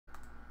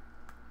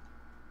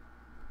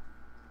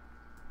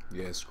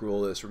Yeah, screw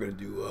all this. We're gonna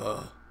do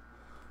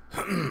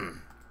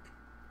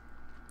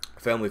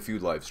Family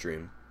Feud live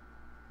stream.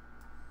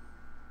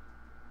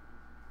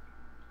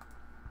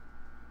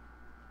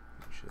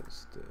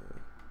 Just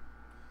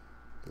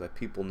let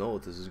people know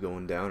that this is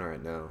going down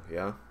right now.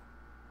 Yeah.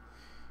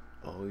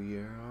 Oh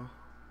yeah.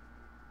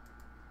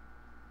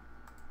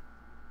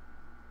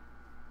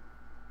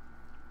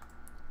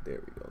 There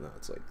we go. Now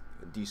it's like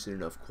a decent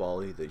enough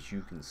quality that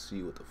you can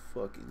see what the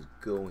fuck is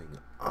going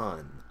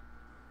on.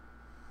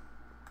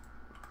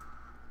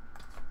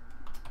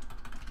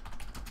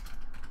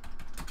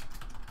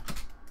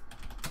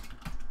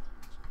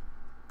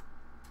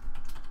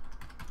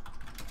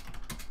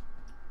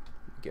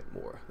 Get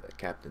more of that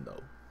captain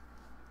though.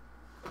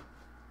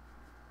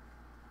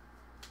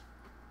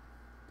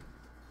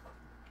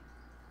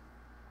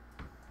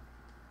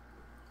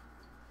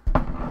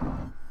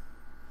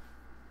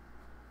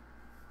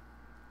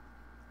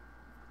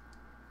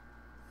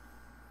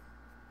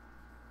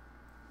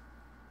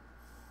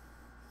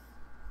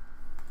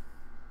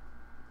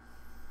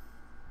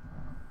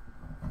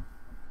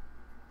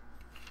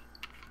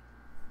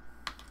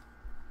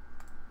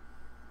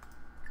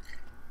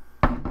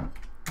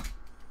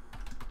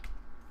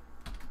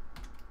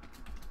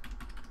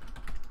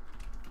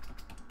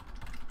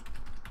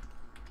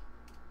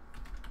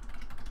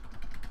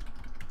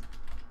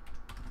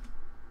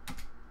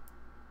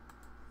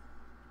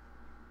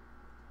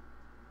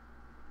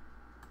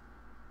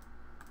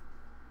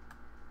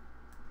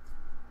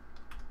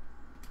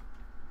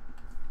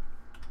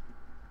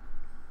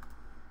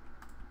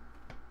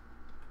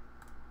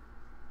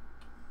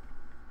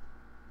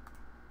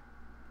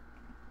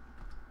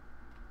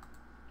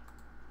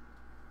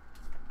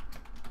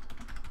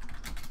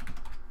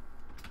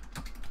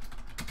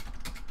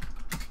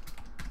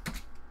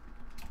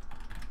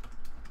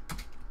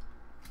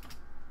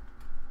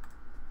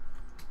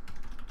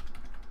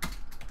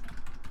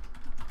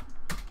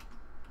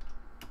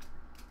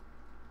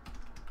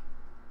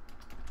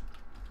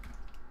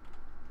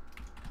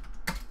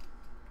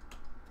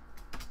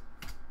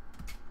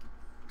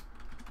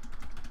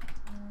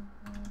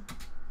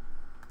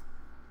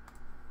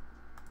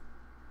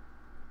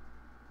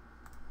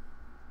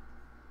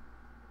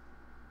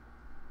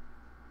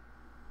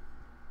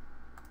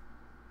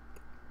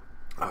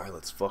 Alright,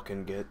 let's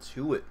fucking get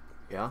to it,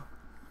 yeah?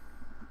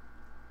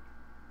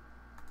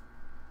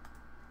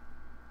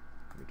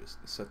 Let me just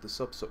set this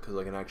up so, because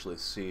I can actually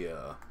see,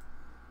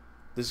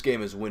 this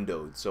game is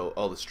windowed, so,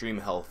 oh, the stream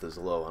health is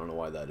low, I don't know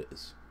why that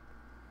is.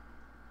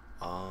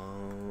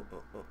 Alright,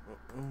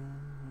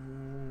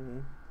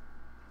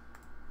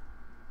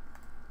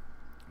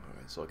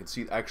 so I can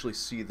actually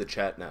see the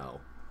chat now,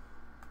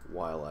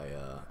 while I,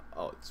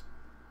 oh, it's,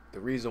 the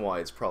reason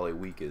why it's probably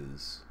weak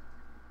is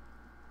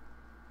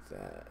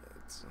that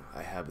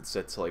I have it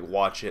set to like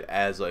watch it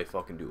as I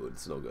fucking do it.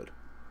 It's no good.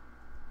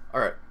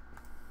 Alright.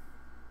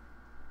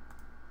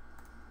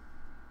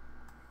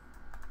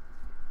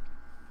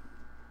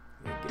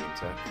 Game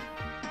tech.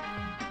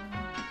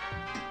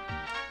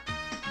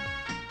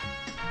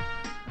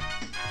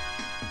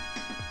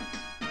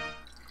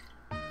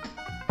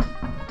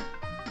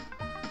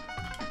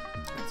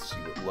 Let's see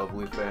what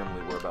lovely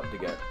family we're about to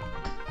get.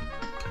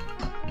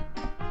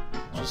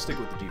 Just stick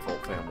with the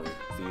default family.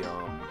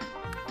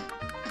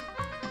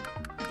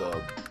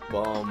 The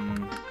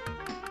bum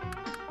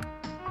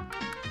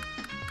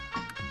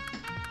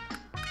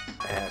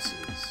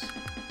asses.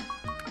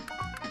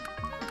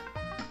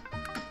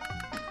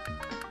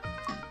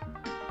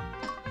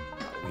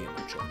 Oh, we ain't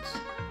no chumps.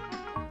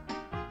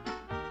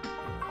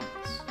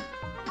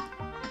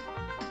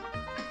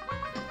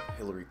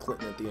 Hillary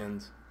Clinton at the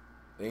end.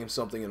 Name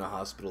something in a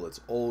hospital that's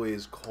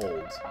always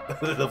cold.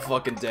 The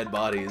fucking dead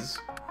bodies.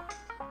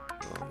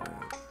 Oh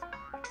man.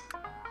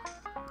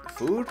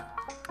 Food?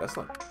 That's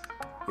not.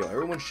 Yo,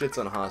 everyone shits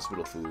on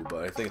hospital food,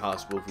 but I think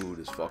hospital food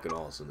is fucking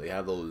awesome. They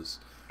have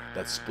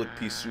that split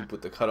piece soup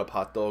with the cut up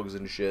hot dogs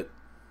and shit.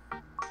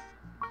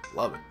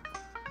 Love it.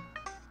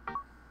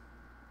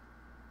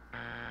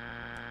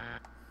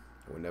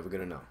 We're never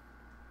gonna know.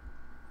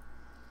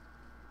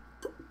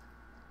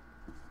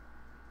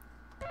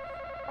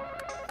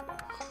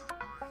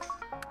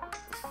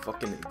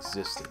 Fucking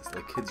existence.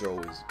 Like, kids are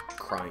always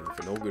crying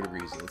for no good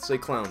reason. Let's say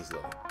clowns,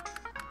 though.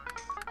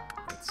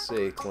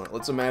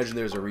 Let's imagine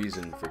there's a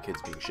reason for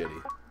kids being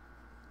shitty.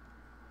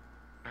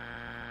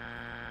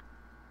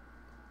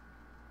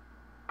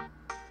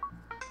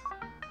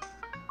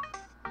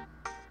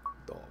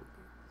 Dog.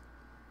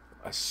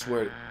 I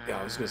swear,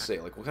 yeah, I was gonna say,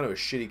 like, what kind of a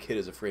shitty kid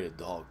is afraid of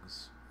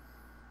dogs?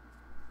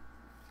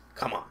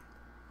 Come on.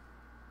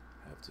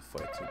 I have to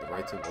fight to the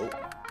right to vote.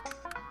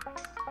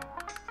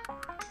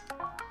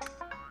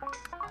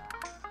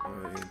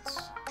 Right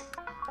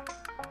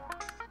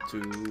to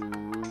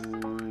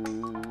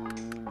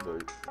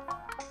vote.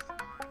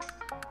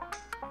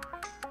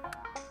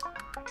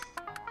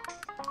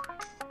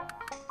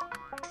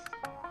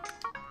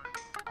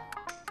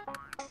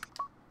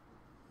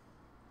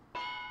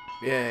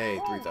 Yay,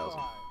 3,000.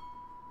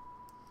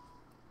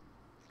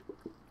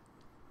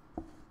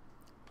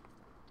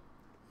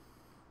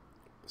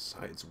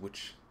 Besides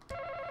which...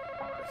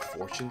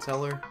 fortune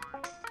teller?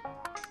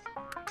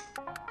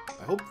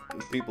 I hope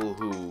the people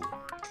who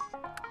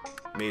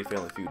made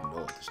Family Feud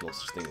know that there's no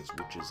such thing as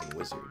witches and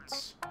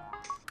wizards.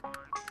 I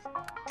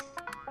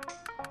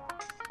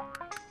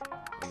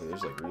mean,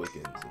 there's like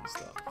Wiccans and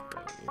stuff,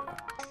 but you know.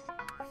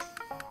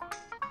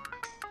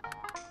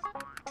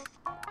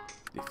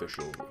 The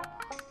official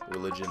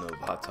religion of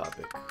Hot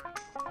Topic.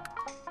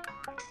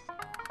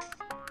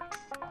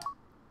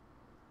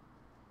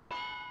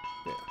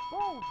 Yeah.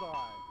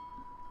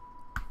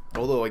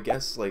 Although I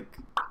guess like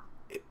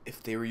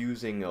if they were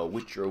using a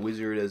witch or a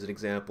wizard as an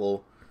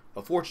example,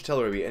 a fortune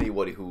teller would be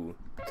anybody who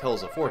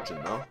tells a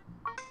fortune, no?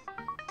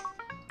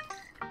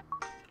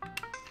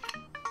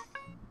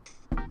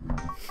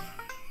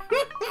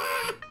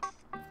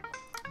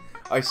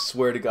 I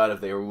swear to God, if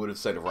they would have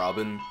said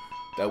Robin,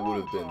 that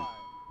would have been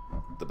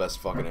the best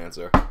fucking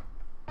answer.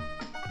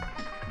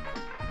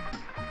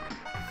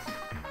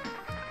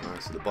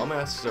 Alright, so the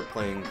bumasses are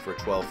playing for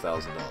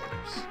 $12,000.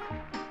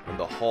 And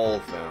the Hall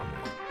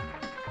family,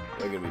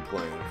 they're gonna be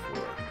playing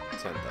for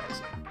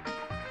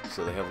 $10,000.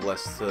 So they have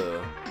less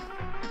to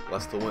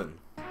win.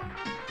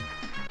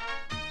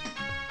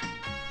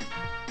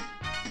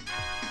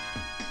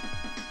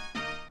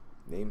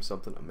 Name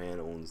something a man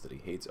owns that he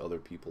hates other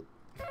people.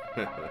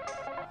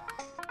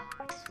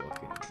 It's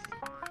fucking...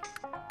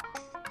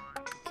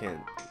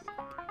 Can't...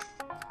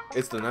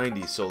 It's the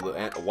 90s, so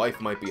the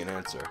wife might be an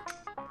answer.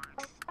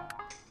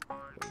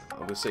 I'm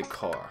gonna say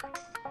car.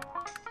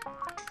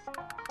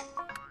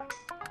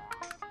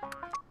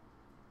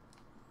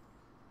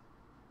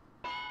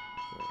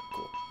 Alright,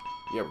 cool.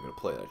 Yeah, we're gonna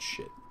play that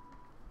shit.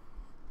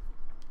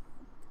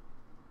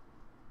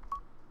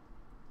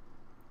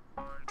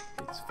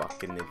 It's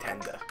fucking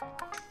Nintendo.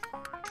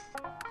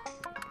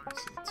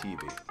 It's a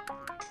TV.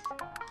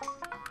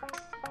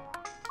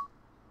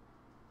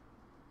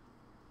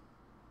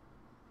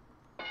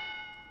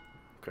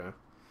 Okay.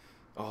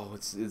 Oh,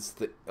 it's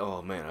the...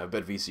 Oh, man, I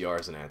bet VCR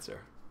is an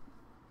answer.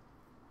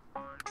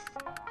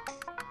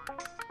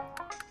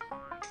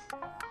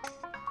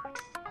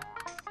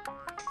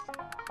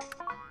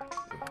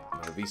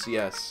 Not a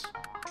VCS.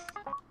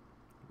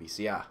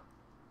 VCR.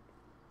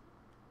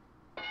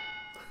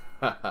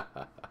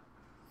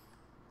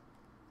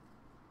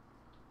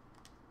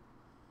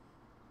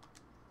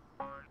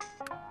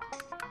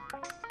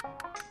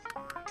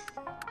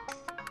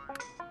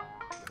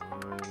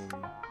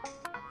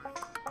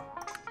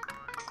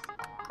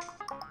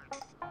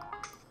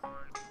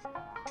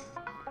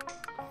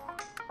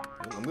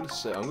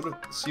 I'm gonna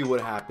see what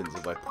happens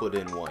if I put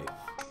in wife.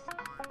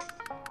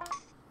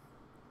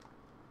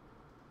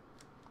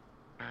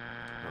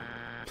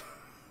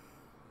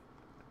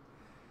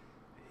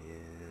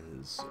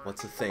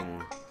 What's a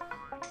thing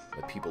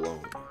that people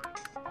own?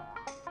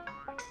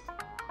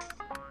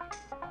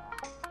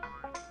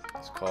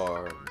 His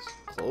car, his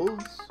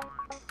clothes?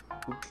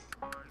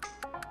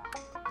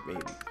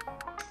 Maybe.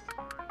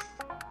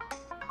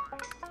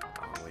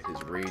 Oh wait,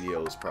 his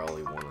radio is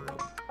probably one of them.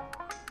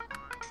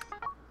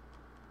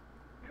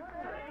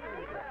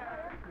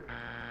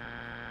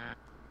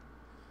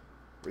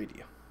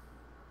 Radio.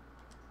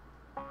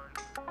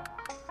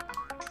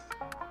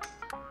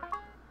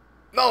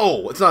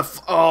 No, it's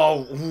not.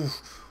 Oh,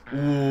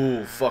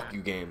 ooh, fuck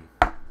you, game.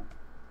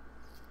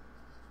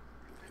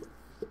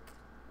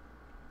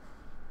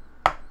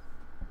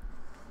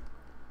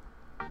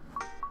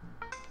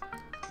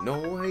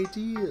 No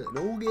idea,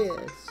 no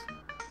guess.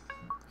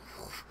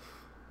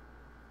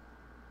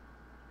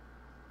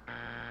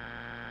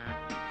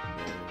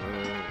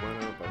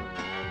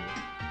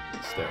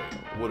 Stereo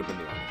would have been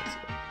the answer.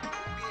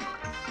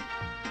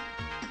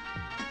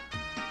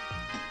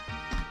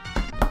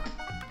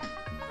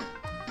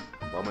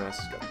 Bum-ass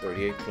has got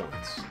 38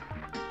 points.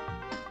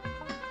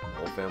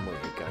 Whole family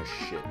ain't got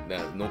shit.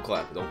 Nah, no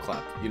clap, don't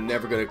clap. You're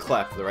never gonna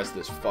clap for the rest of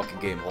this fucking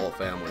game, whole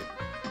family.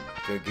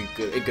 Ain't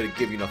gonna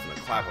give you nothing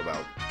to clap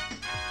about.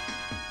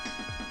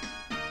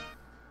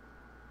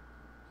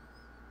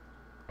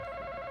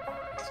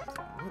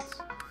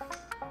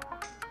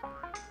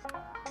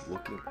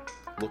 What?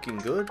 Looking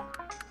good?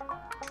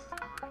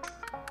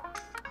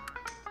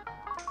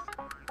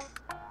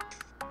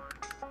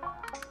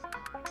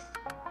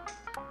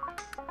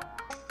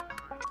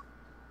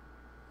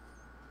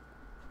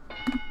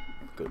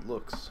 Good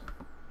looks.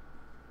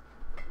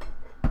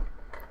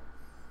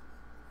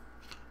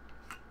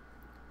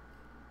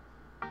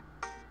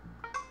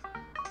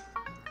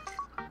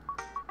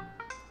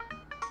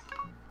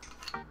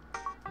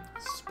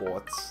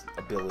 Sports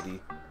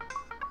ability.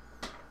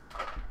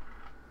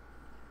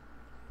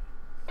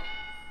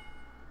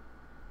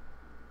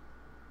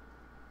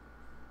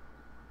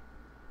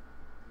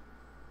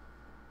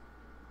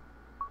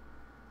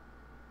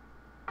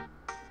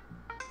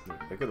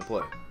 I gotta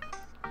play.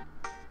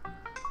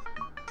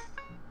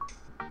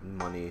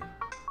 Money.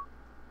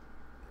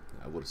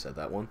 I would have said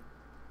that one.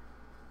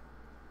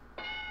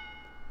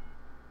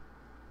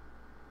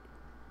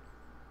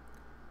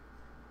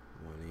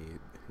 Money.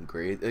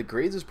 Grades.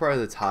 Grades is probably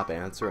the top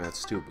answer, and that's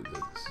stupid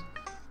because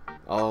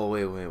Oh,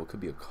 wait, it could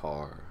be a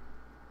car.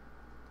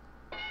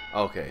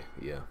 Okay,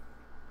 yeah.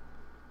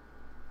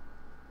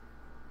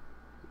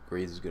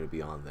 Grades is gonna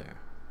be on there.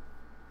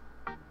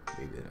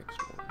 Maybe the next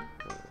one.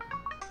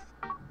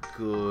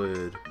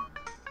 Good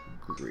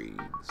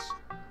grades.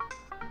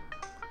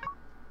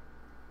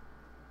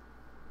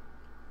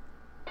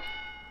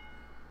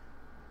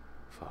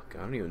 Fuck,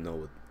 I don't even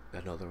know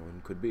what another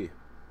one could be.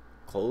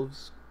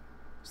 Clothes?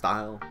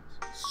 Style?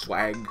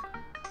 Swag?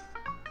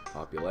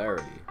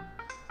 Popularity?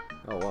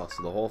 Oh wow,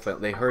 so the whole family,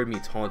 they heard me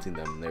taunting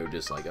them and they were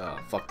just like, ah,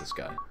 oh, fuck this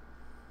guy.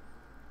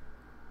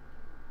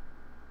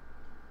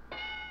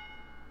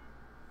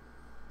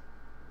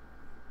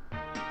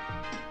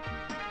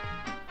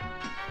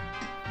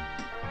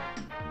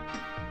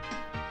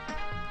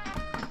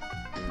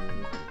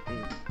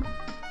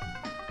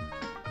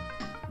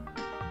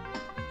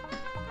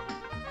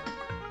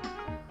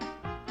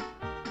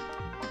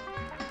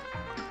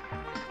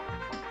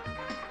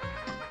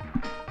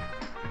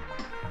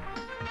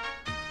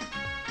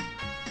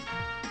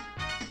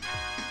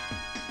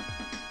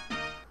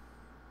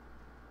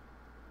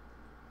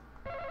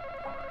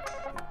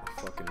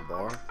 Fucking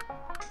bar.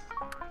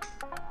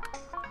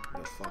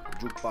 The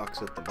fucking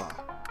jukebox at the bar.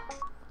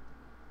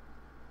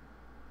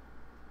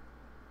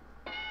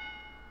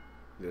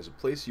 There's a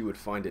place you would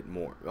find it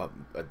more.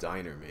 A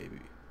diner,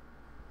 maybe.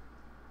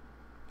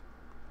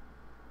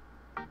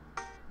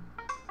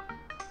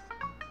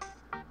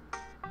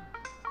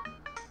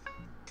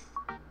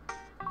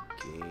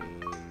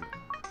 Game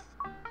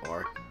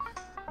arc.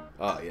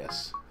 Ah,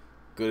 yes.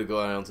 Good to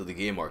go down to the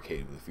game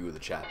arcade with a few of the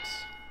chaps.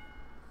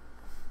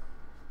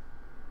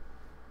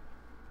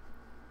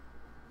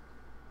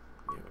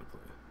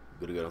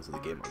 Good to go down to the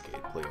game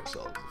arcade, play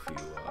ourselves a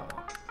few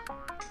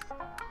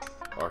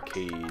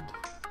arcade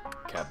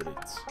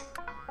cabinets,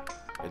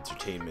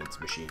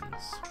 entertainment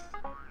machines.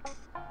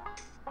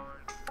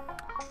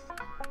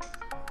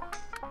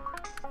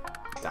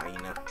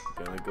 Diner.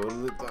 Gonna go to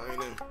the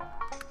diner.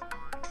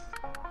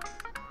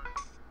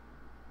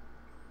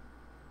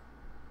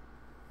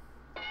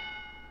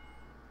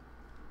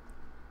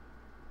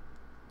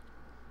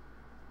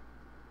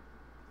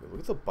 Look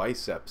at the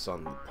biceps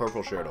on the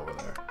purple shirt over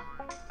there.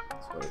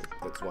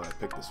 That's why I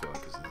picked this one,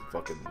 because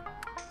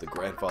the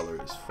grandfather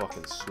is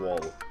fucking swole.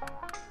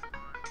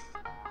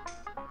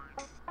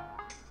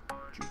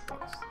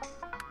 Jukebox.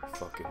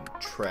 Fucking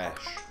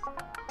trash.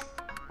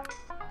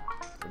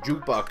 A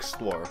jukebox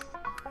store.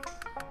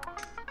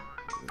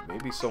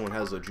 Maybe someone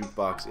has a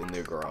jukebox in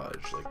their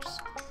garage. Like,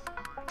 just,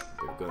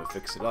 they were gonna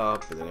fix it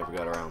up, but they never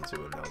got around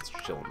to it, now it's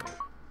chilling there.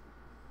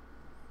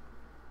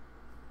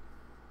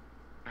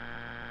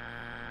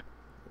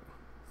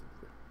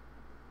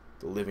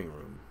 The living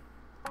room.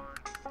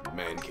 The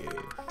man cave.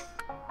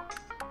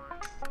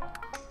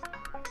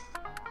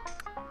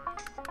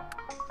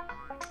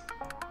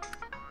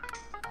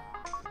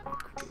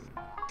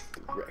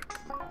 The rec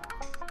room.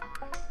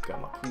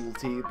 Got my pool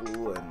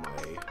table and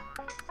my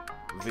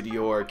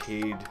video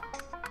arcade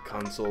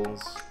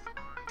consoles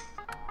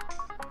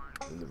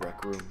in the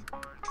rec room.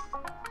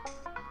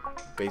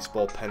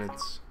 Baseball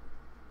pennants.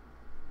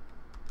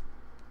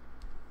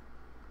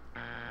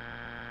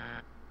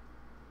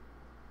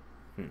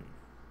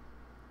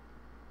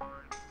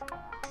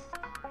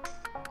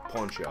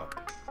 Pawn shop.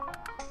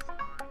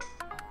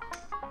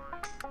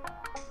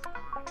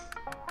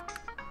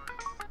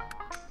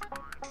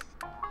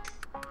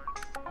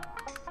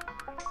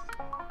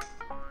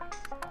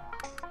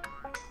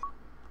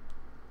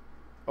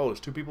 Oh, there's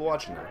 2 people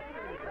watching now.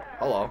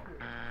 Hello.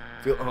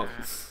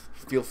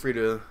 Feel free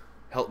to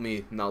help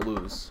me not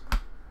lose.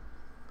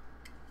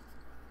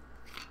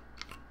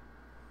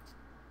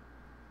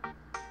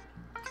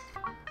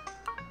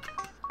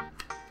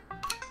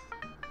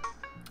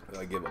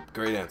 I give up.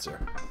 Great answer.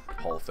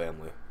 Whole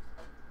family.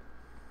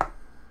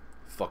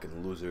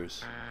 Fucking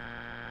losers.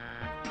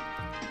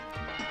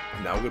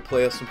 Now we're gonna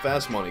play us some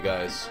fast money,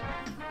 guys.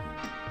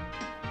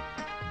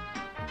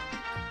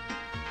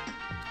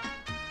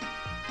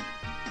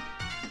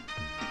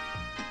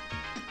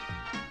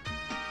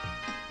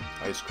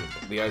 Ice cream.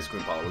 The ice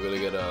cream parlor. We're gonna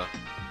get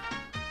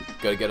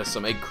gotta get us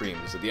some egg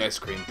creams at the ice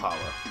cream parlor.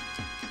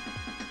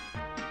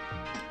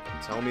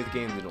 Tell me the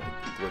game didn't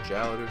like glitch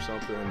out or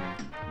something. I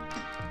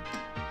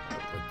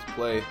would like to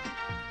play.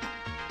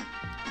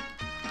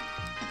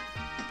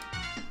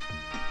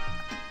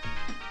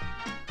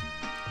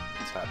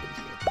 What's happened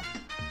here?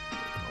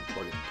 I'll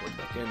plug it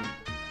back in.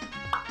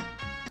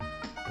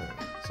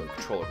 So the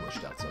controller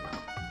glitched out somehow.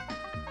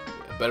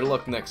 Yeah, better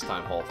luck next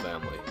time, Hall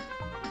family.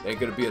 Ain't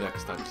gonna be a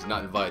next time, because he's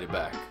not invited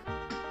back.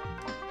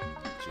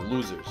 You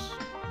losers.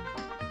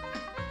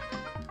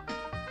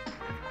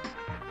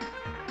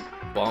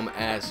 Bum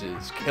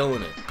asses.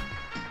 Killing it.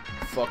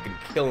 Fucking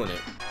killing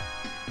it.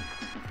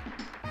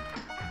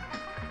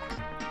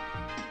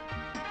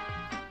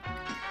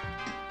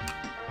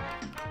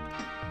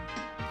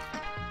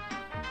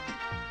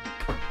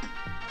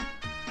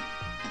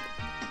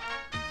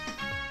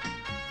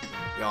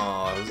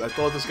 I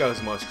thought this guy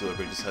was muscular,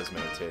 but he just has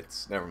man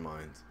tits. Never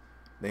mind.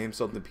 Name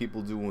something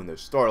people do when they're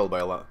startled by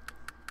a lot.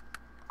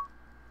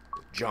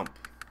 Jump.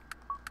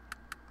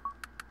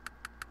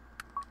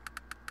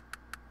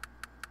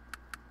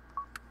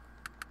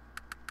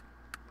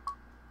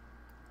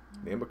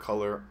 Name a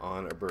color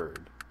on a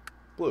bird.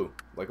 Blue,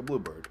 like a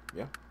bluebird,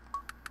 yeah?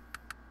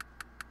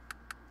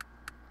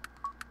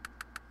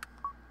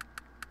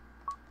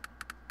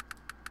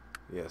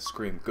 Yeah,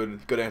 Scream.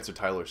 Good answer,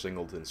 Tyler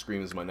Singleton.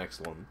 Scream is my next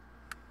one.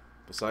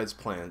 Besides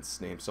plants,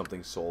 name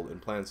something sold in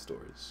plant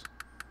stores.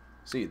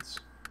 Seeds,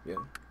 yeah.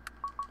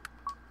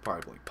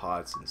 Probably like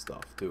pots and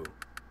stuff, too.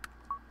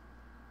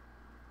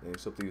 Name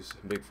something used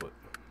Bigfoot.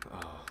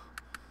 Oh.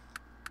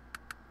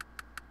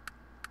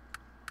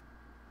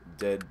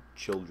 Dead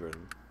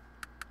children.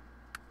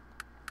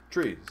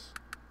 Trees.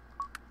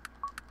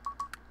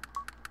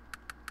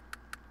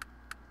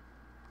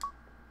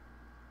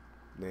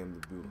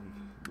 Name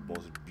the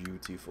most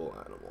beautiful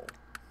animal.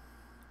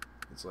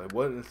 It's like,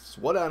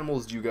 what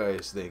animals do you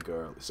guys think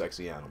are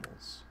sexy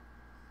animals?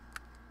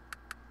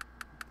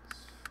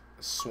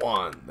 A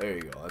swan. There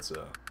you go. That's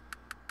a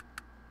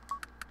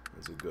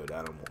good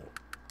animal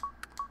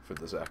for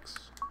the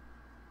sex.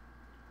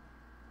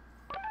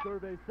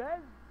 Survey says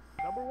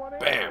number one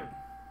answer. Bam.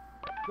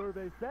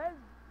 Survey says.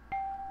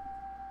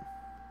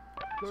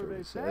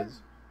 Survey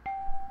says.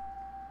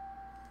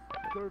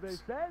 Survey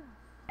says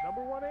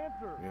number one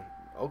answer. Yeah.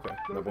 Okay.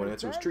 Number one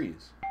answer is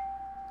trees.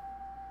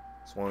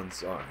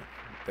 Swans. Alright.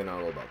 They know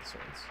all about the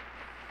swans.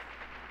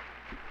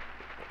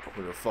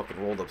 With their fucking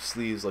rolled up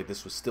sleeves like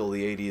this was still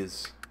the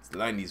 80s. It's the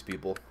 90s,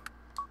 people.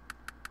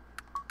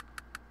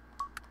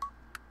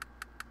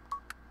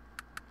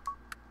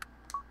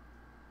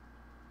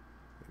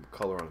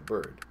 Color on a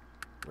bird.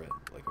 Red,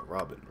 like a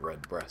robin.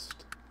 Red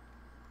breast.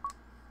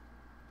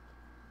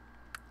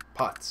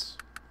 Pots.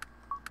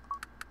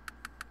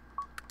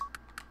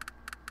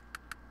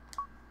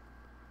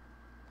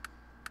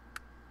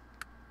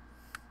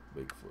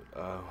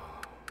 Bigfoot.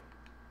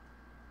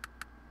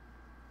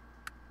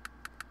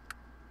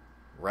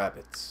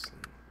 Rabbits.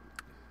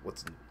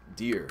 What's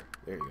deer?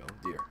 There you go,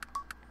 deer.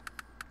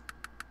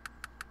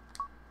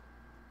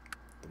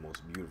 The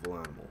most beautiful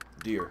animal.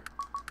 Deer.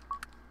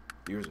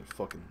 Deers are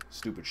fucking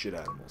stupid shit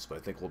animals, but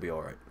I think we'll be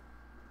alright.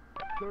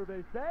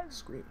 Survey says.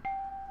 Scream.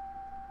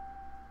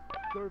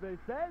 Survey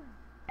says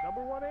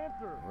number one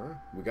answer. Alright,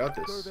 we got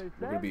this. Survey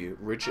We're gonna be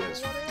rich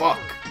as number one fuck.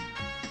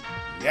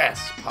 answer.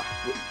 Yes.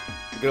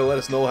 You're gonna let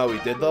us know how we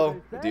did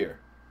though? The deer.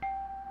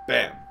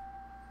 Bam.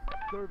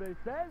 Survey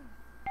says.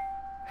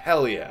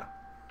 Hell yeah.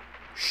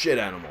 Shit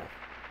animal.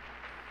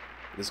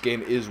 This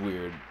game is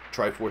weird.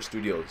 Triforce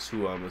Studios,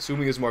 who I'm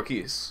assuming is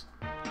Marquise.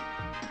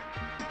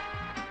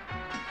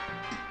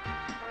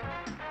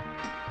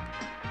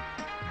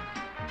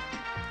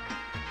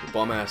 The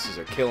bumasses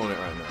are killing it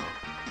right now.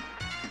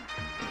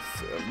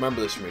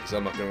 Remember this for me, because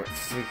I'm not gonna...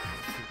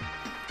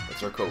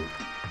 That's our code.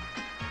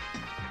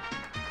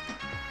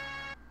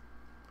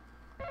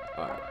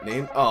 Alright,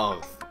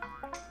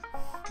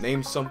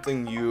 name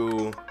something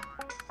you...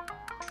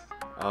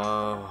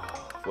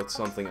 what's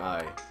something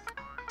I...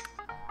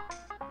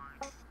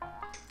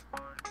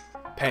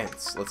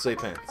 Pants. Let's say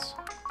pants.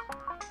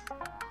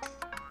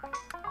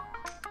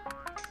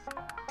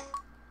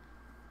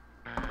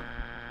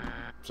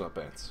 It's not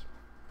pants.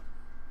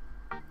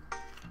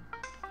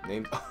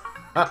 Name...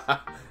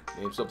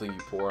 Name something you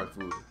pour on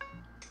food.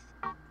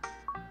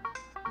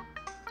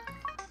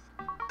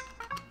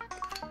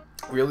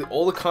 Really,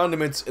 all the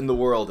condiments in the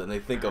world, and they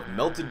think of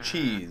melted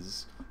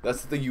cheese.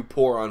 That's the thing you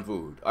pour on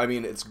food. I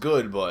mean, it's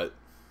good, but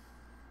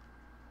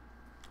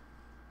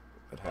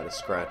it had a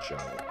scratch on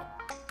it.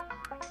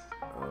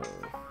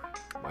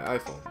 My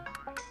iPhone.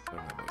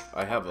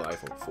 I have an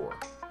iPhone 4.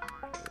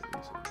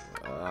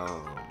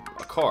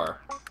 A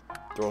car.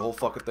 Throw a whole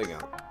fucking thing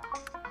out.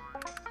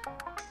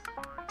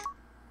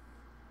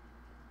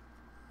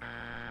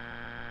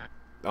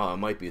 It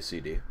might be a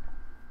CD.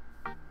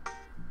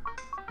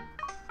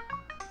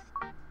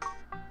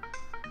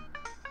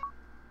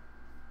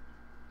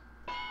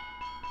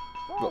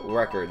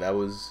 Record, that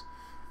was...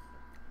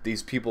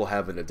 These people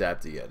haven't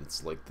adapted yet.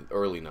 It's like the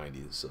early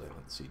 90s, so they don't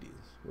have the CDs.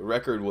 The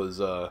record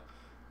was, I'll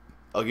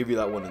give you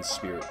that one in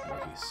spirit,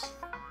 Marquise.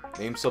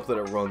 Name something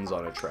that runs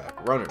on a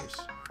track. Runners.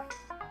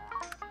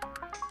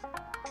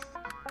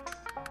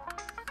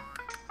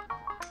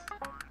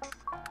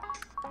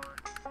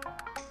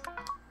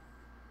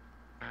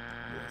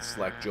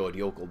 Slack-jawed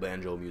yokel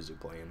banjo music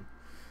playing.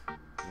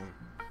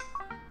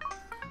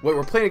 Wait,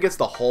 we're playing against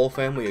the Hall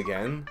family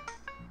again?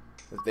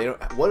 If they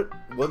don't,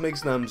 what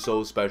makes them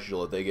so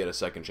special that they get a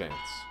second chance?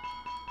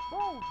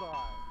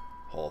 Bullseye.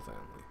 Hall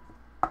family.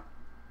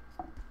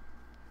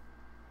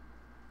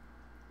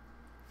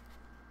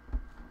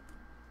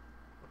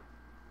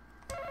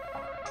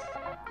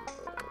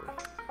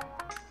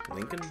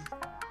 Lincoln?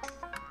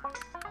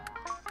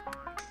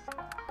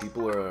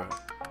 People are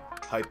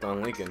hyped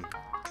on Lincoln.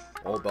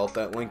 All about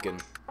that Lincoln.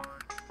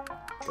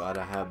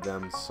 Gotta have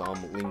them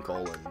some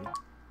Lincoln.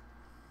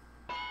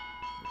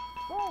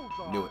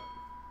 Bullseye. Knew it.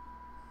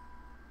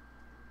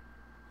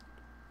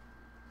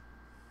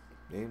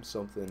 Name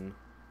something.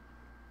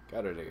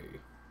 Got it.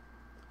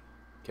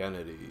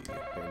 Kennedy.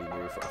 Handy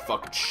mirror for a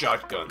fucking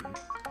shotgun.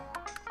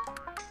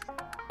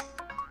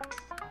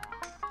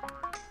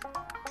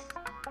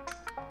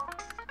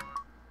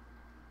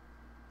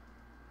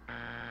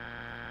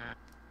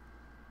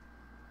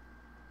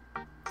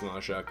 It's not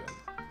a shotgun.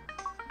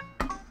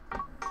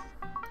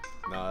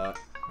 Not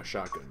a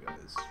shotgun,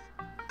 guys.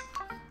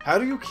 How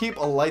do you keep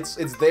a light...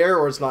 It's there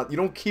or it's not. You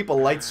don't keep a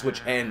light switch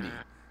handy.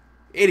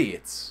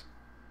 Idiots.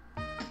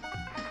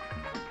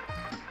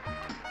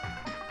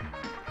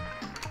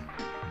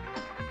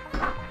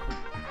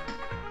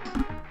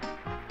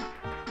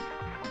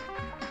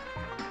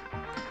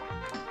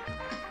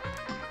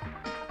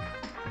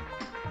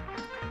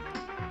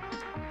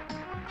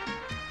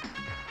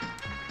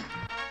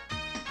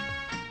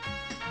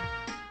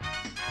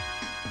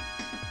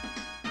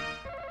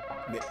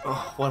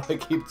 Oh, why do I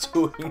keep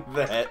doing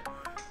that?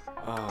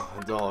 Oh,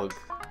 dog.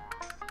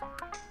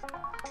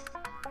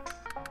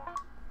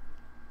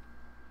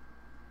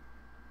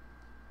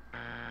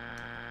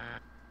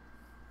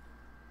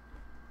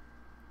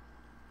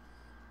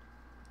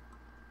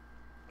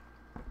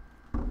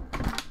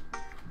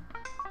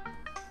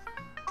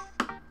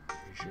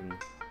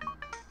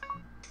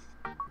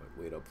 Might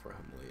wait up for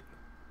him late.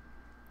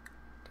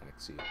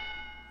 Taxi.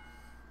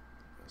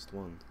 Last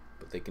one.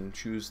 But they can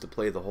choose to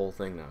play the whole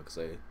thing now, because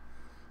I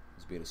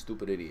was being a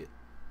stupid idiot.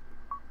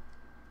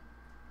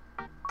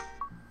 We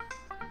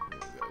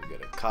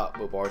got a cop,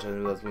 a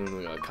bartender, that's when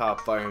we got a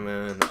cop,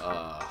 fireman,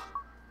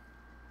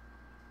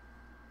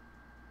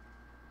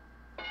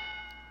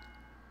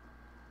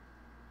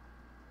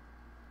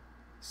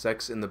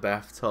 sex in the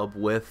bathtub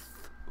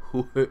with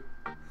who?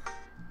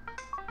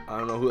 I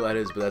don't know who that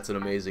is, but that's an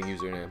amazing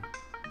username.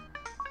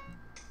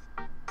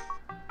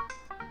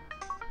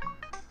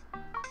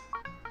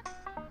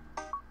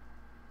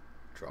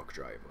 Truck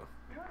driver.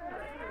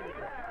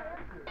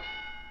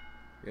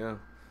 Yeah.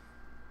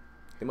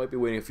 They might be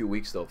waiting a few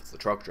weeks though if it's the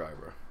truck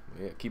driver.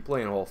 Yeah, keep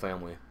playing Whole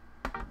Family.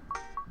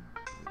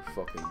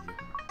 Fucking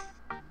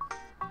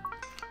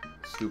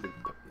stupid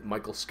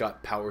Michael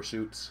Scott power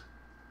suits.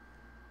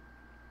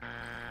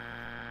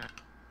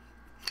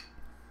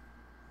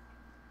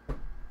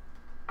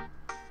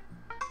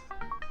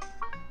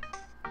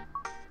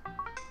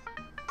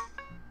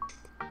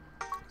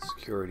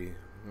 Security.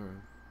 Alright.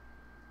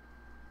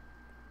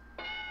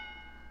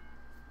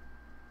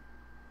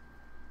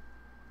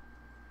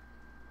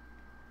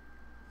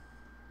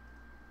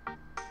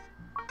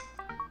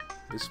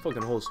 This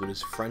fucking host with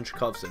his French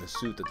cuffs and a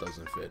suit that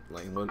doesn't fit.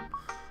 Like, what?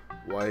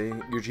 Why?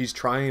 He's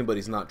trying, but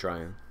he's not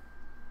trying.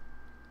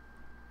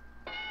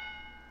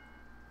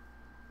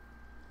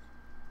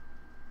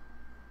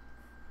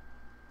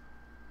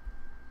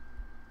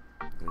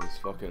 And his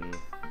fucking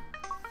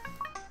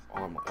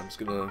arm. I'm just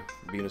gonna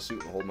be in a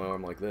suit and hold my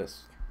arm like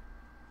this.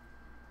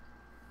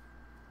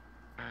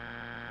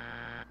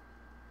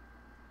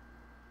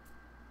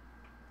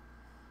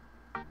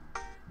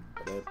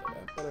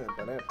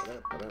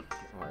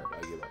 Alright,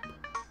 I give up.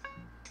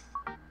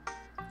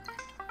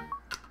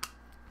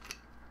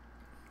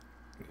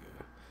 Yeah.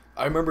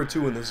 I remember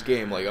too in this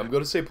game, like, I'm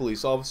gonna say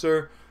police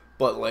officer,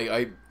 but like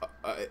I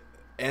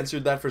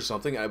answered that for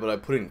something, but I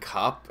put in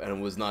cop and it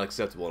was not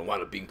acceptable and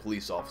wound up being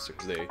police officer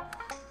because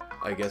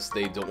I guess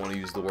they don't want to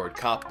use the word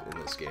cop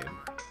in this game.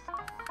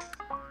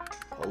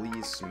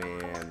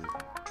 Policeman.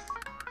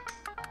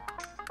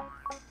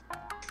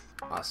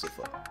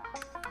 Asifa.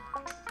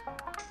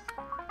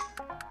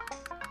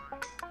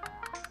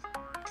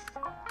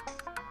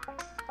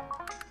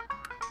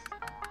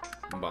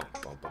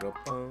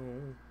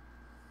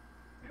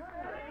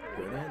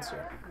 Good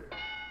answer.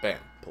 Bam.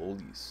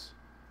 Police.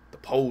 The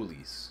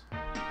police.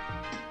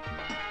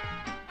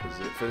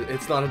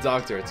 It's not a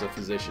doctor, it's a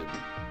physician.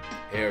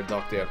 Herr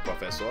Dr.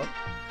 Professor.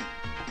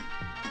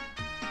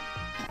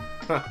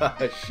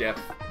 Chef.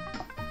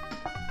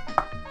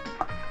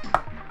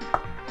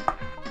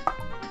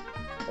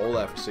 All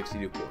that for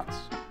 62 points.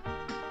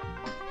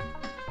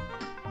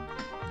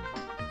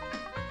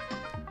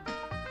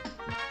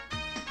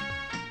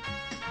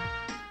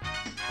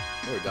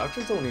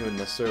 Doctors don't even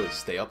necessarily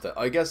stay up that.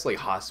 I guess like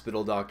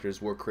hospital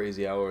doctors work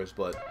crazy hours,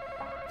 but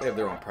they have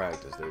their own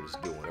practice. They're just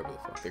doing whatever the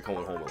fuck. They're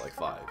coming home at like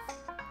 5.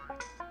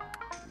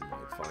 You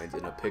might find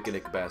in a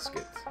picnic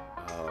basket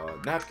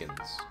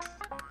napkins.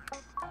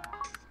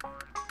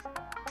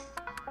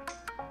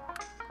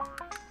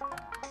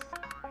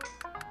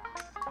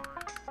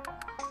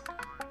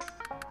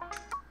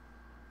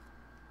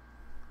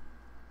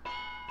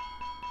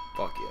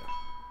 Fuck yeah.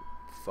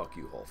 Fuck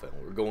you, Whole Family.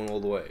 We're going all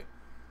the way.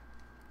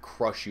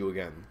 Crush you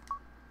again.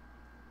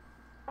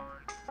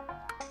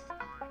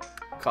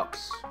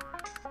 Cups.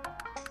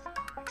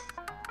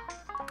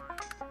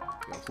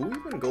 You know, who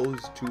even goes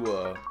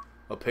to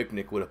a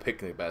picnic with a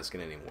picnic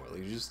basket anymore?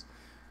 Like, you just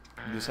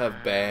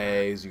have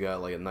bags, you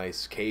got like a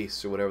nice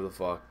case or whatever the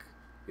fuck.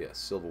 Yeah,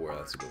 silverware,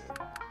 that's a good one.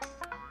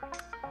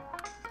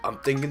 I'm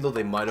thinking though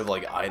they might have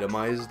like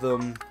itemized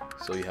them,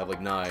 so you have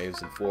like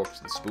knives and forks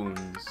and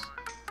spoons.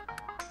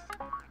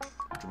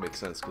 Which would make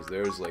sense because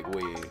there's like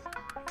way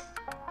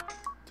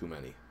too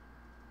many.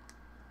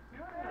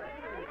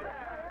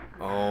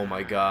 Oh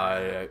my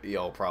god.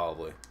 Yo,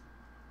 probably.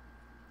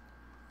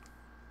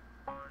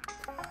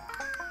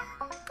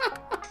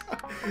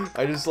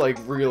 I just like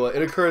realized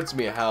it occurred to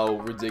me how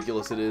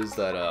ridiculous it is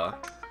that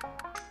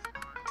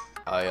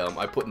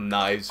I put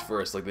knives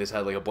first. Like they just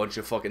had like a bunch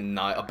of fucking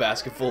a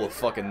basket full of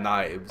fucking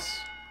knives.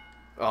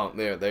 Oh,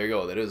 there you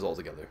go. That is all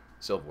together.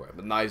 Silverware.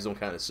 But knives don't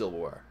count as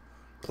silverware.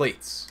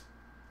 Plates.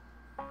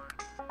 I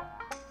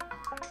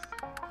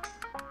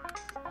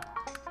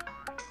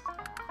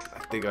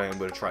think I am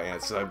gonna try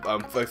ants.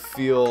 I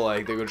feel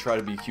like they're gonna try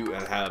to be cute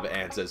and have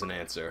ants as an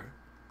answer.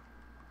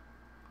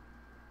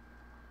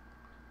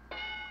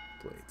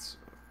 Plates.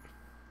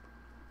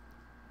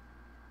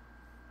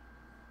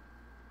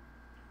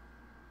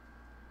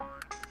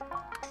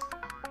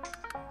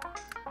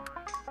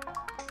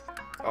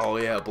 Oh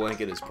yeah,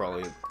 blanket is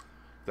probably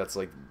that's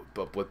like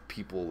but what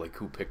people like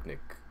who picnic.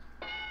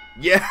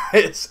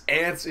 Yes,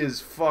 ants is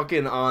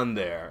fucking on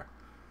there.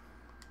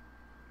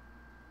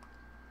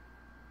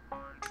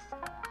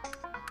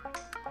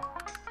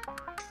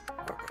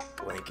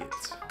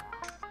 Blanket.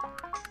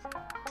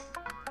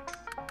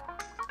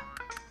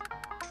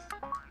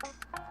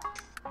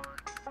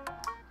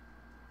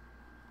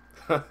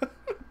 Oh,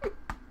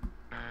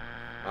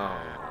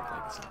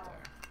 blanket's not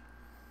there.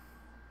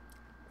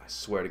 I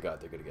swear to God,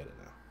 they're gonna get it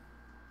now.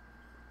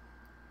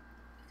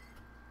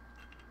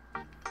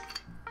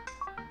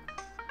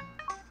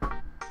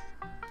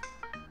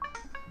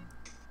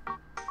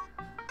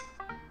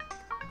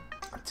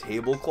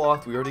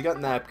 Tablecloth. We already got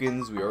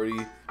napkins. We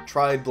already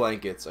tried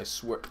blankets. I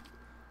swear.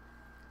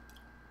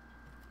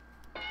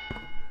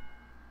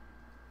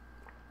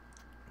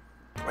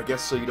 I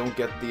guess so you don't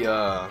get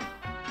the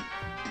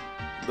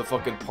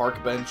fucking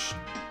park bench.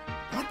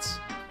 What?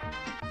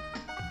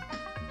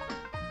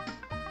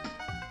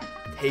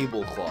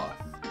 Tablecloth.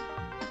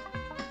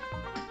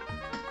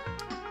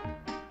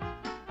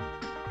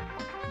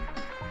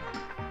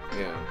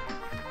 Yeah.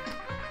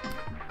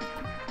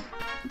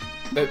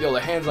 Yo,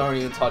 the hands aren't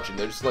even touching.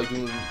 They're just like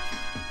doing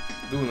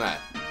that.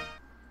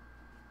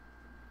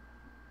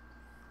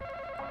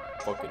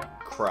 Fucking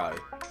cry.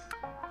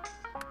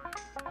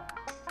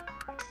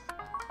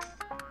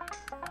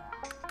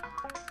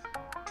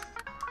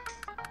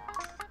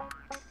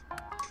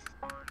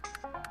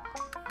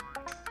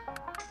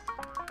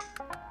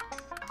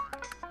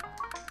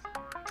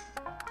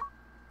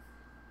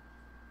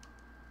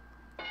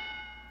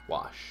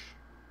 Wash.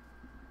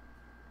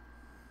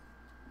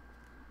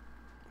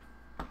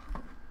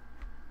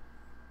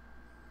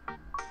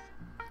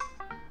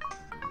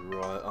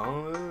 Right.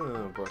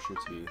 Oh, brush your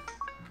teeth.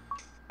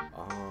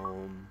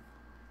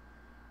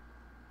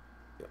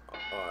 Yeah,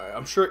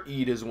 I'm sure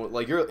eat is one.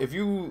 Like if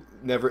you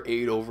never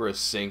ate over a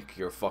sink,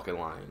 you're fucking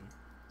lying.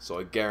 So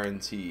I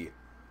guarantee,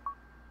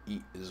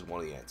 eat is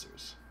one of the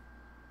answers.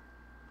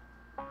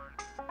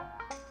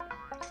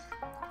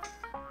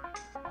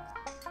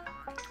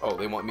 Oh,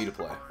 they want me to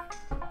play.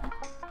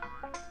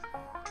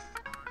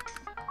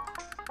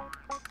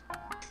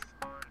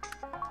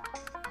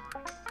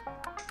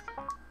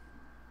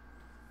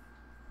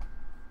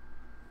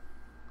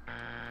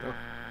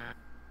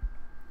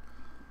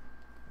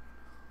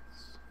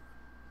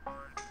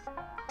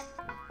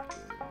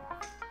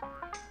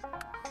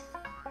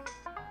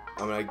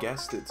 I mean, I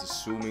guess it's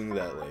assuming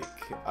that, like,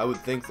 I would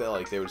think that,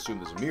 like, they would assume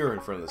there's a mirror in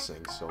front of the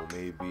sink, so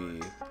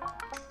maybe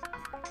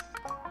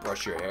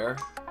brush your hair?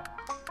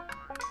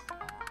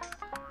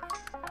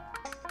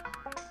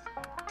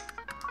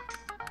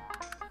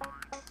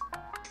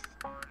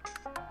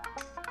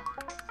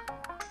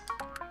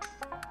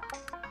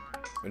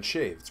 And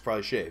shave. It's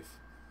probably shave.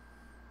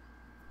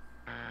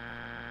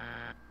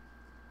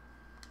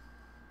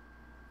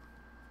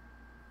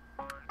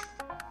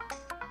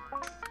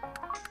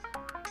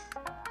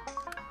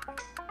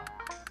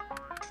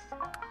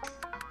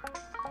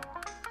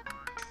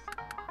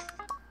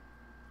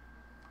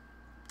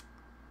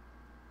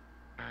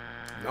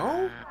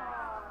 No?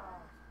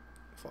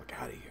 Fuck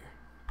out of here.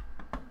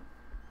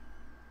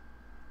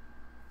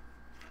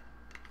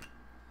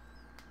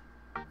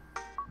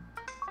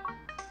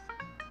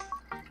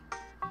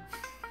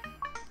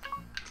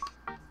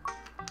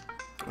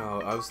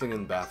 Oh, I was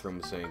thinking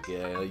bathroom sink.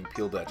 Yeah, you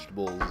peel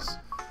vegetables,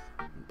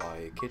 buy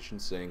a kitchen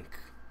sink.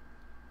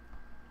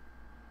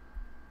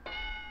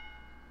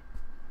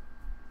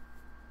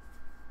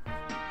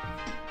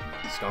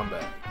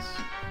 Scumbags.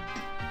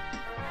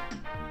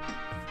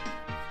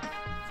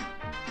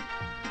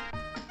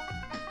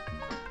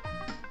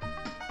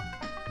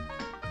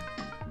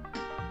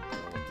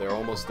 They're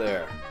almost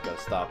there. Gotta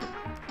stop them.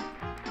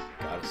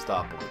 Gotta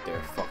stop them with their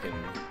fucking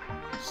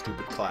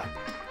stupid clap.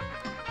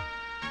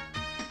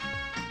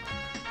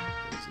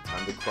 It's the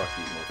time to crush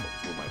these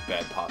motherfuckers with my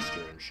bad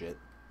posture and shit.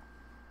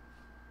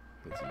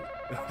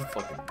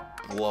 Fucking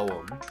blow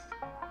them.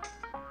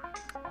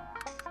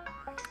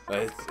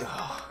 It's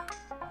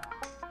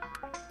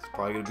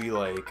probably gonna be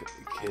like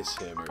kiss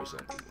him or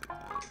something like that.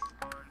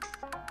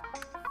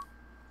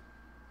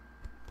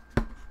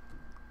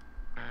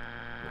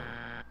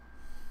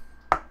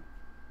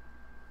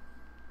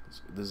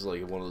 This is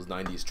like one of those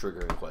 90s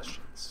triggering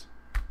questions.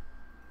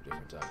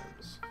 different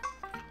times.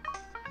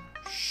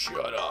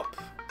 Shut up.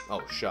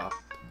 Oh, shop.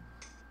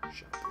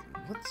 Shopping.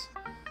 What?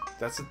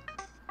 That's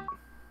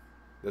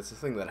the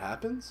thing that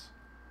happens?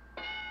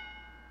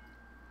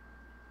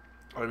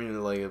 I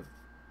mean, like,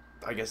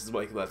 I guess it's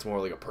like that's more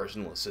like a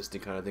personal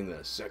assistant kind of thing than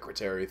a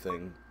secretary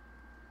thing.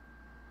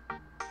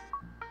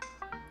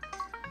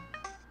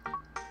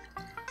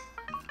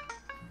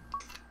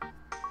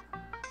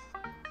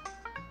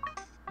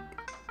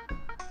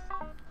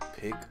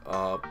 Pick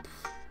up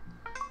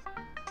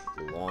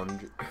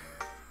laundry.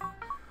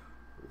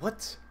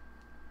 What?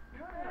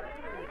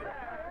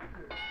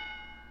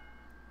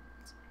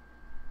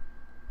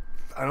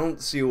 I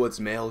don't see what's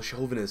male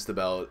chauvinist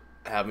about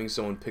having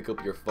someone pick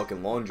up your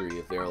fucking laundry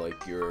if they're like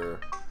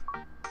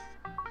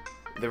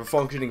they're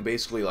functioning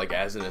basically like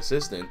as an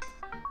assistant.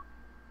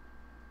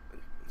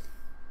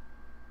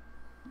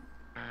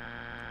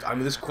 I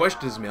mean, this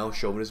question is male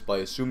chauvinist by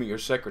assuming your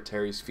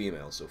secretary's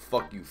female, so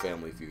fuck you,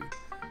 Family Feud.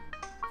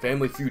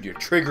 Family Feud, you're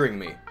triggering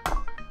me.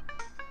 I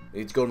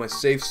need to go to my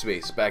safe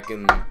space back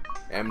in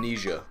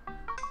Amnesia.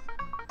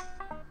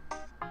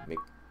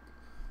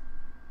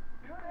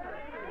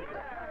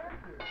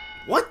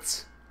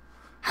 What?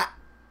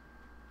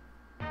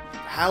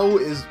 How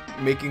is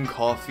making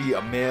coffee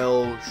a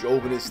male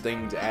chauvinist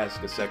thing to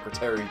ask a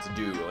secretary to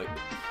do? Like,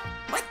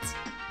 what?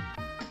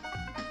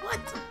 What?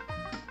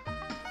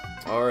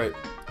 Alright,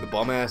 the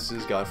bum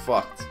asses got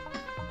fucked.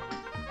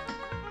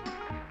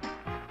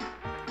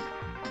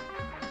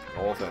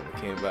 All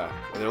family came back.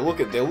 And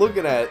they're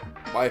looking at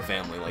my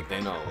family like they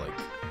know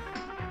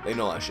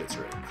that shit's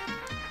rigged.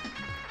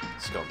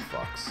 Scum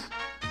fucks.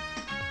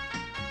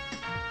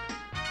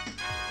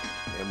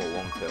 I'm a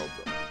long-tailed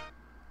though.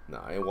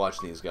 Nah, I ain't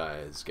watching these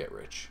guys get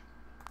rich.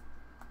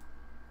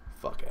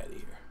 Fuck out of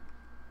here.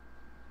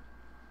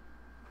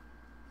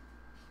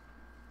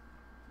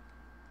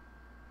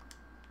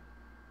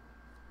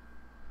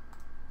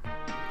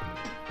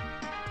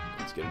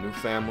 Let's get a new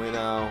family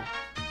now.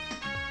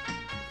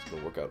 It's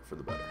gonna work out for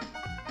the better.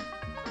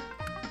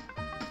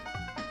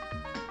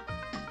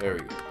 There we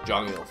go.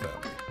 Johnny Hill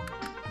family.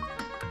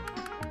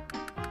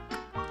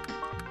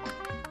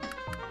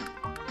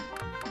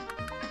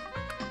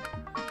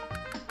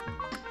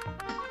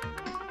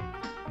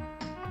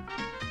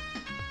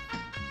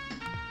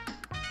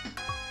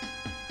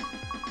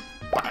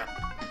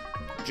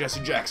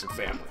 Jesse Jackson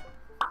family.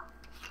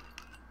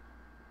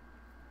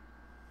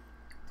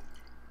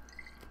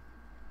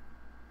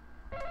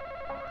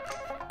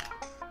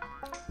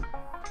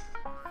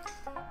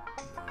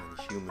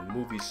 Non-human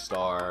movie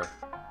star.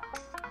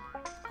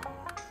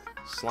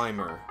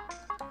 Slimer.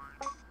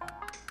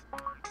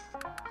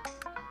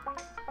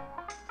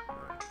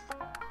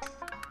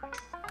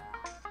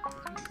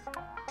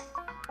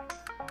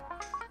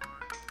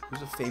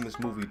 Who's a famous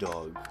movie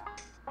dog?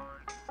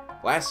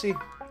 Lassie?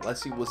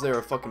 Lassie, was there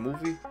a fucking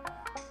movie?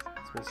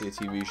 It's mostly a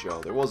TV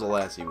show. There was a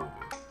Lassie movie.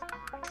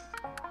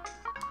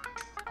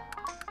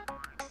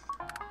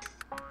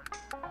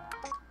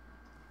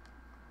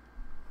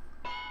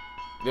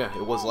 Yeah,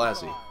 it was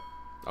Lassie.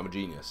 I'm a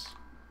genius.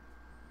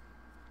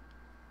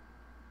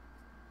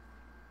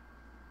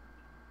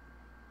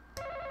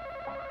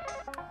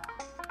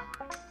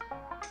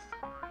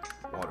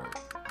 Water.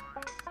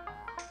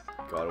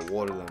 Gotta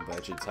water them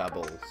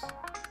vegetables.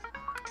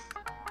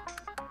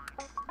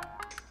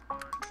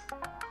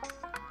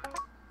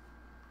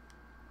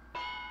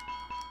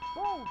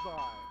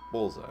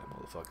 Bullseye,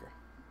 motherfucker.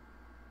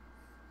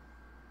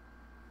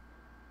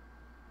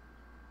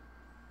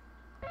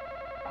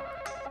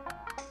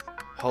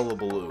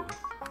 Hullabaloo.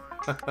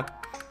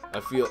 I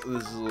feel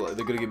this is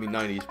they're gonna give me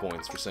 90s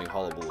points for saying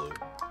hullabaloo.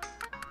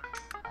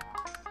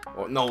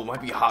 Oh no, it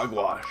might be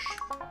hogwash.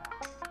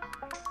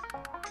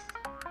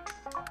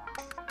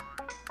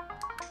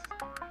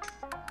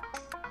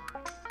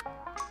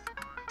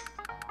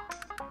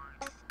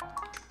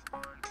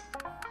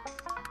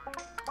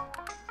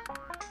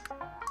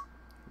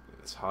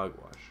 It's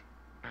hogwash.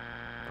 No,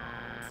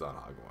 it's not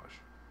hogwash.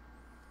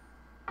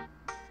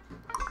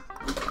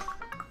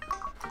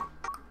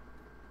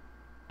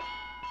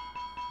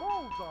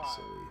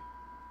 Silly.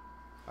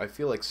 I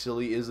feel like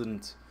silly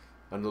isn't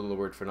another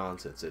word for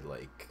nonsense. It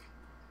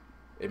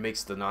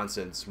makes the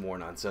nonsense more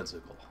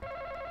nonsensical.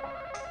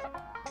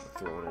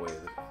 Throwing away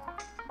the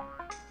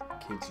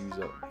kids use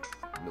up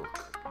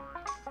milk.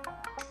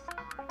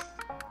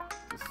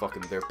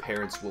 Fucking their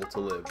parents' will to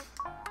live.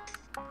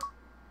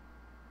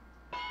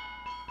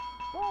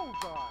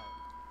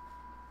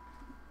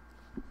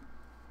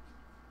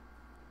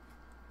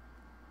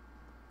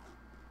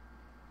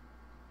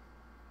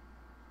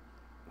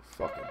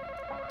 Fucking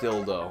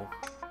dildo.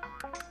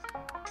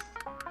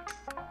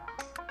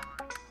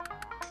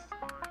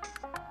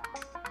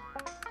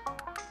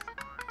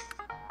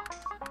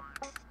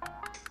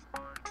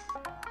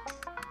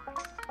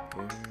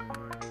 Hair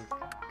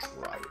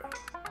dryer.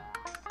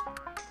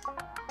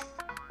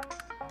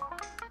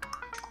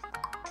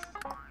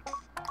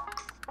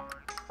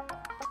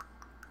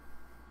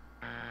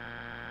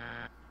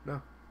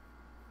 No.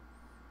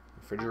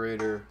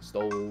 Refrigerator,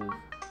 stove.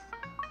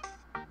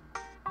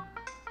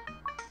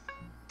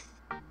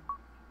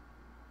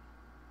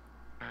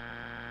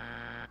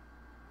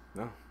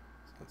 No.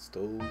 It's not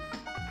stove.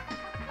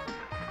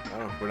 I don't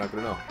know. We're not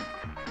gonna know.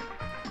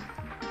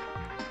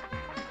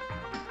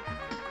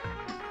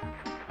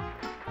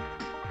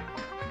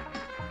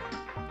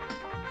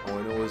 All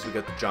I know is we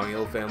got the John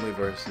Hill family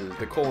versus...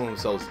 They're calling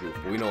themselves the Booth,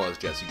 but we know as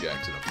Jesse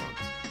Jackson up front.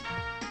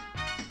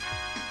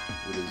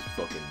 With his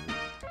fucking...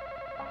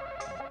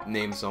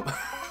 Name something.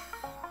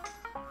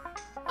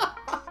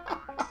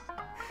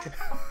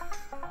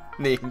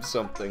 Name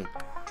something.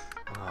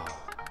 Oh.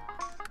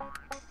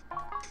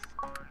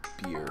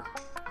 Beer.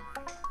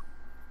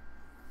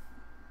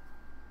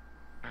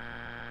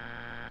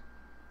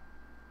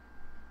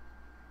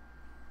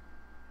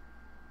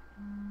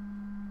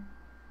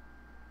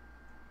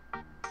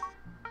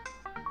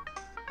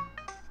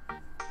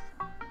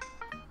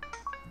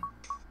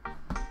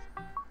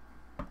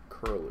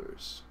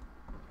 Curlers.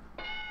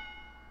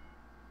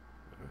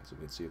 Alright, so we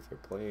can see if they're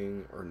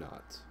playing or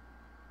not.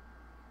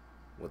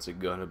 What's it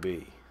gonna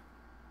be?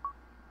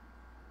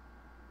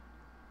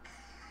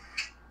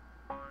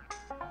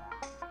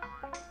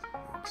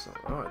 So,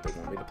 alright, they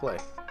want me to play.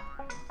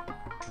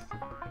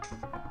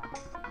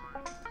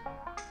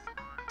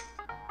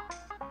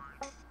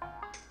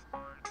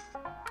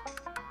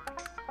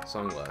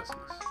 Sunglasses.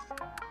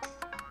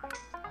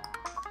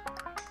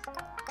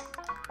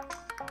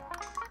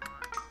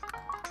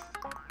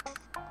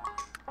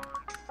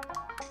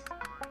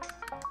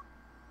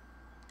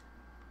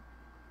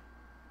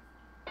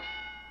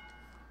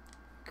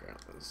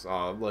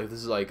 Like, this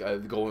is like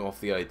going off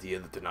the idea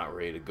that they're not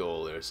ready to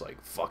go. They're just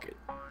like, fuck it.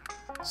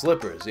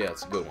 Slippers, yeah,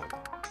 it's a good one.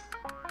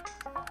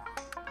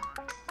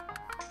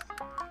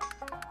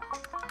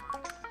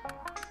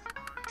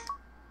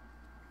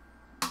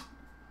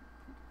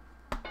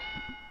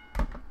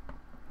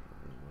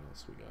 What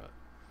else we got?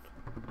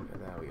 We got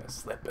that, we got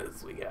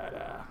slippers, we got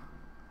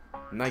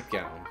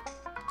nightgown.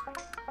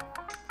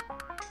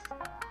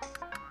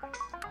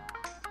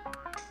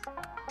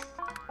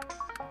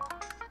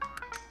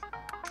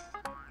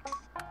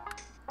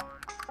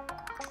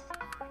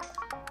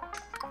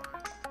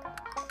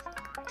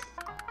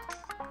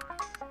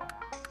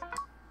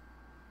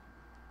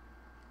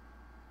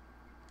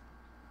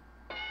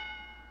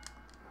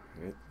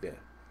 Yeah,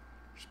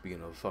 just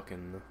being a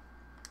fucking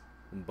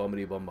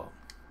bummity bum bum.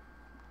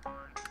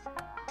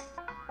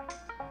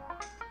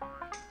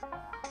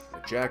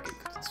 A jacket,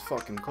 cause it's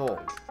fucking cold.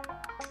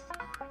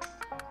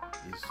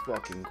 He's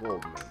fucking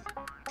cold, man.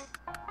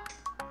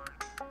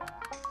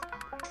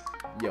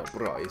 Yo,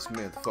 bro, it's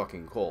man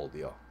fucking cold,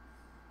 yo.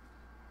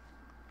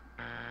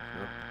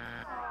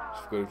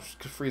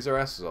 Just freeze our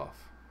asses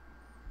off.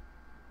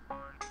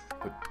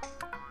 But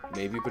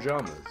maybe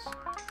pajamas.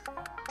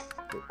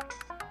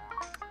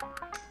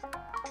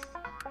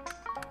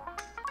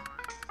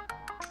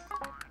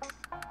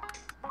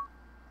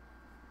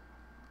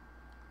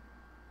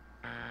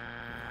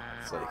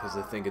 Because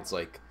I think it's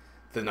like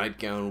the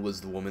nightgown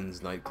was the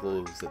woman's night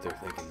clothes that they're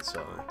thinking,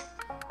 so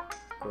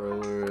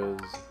curlers,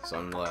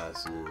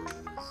 sunglasses,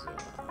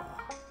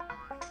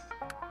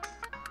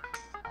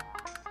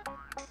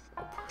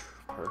 a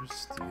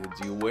purse.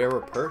 Do you wear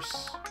a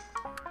purse?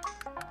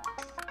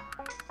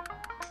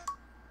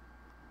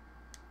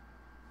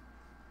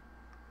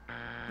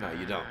 No,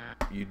 you don't.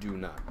 You do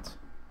not.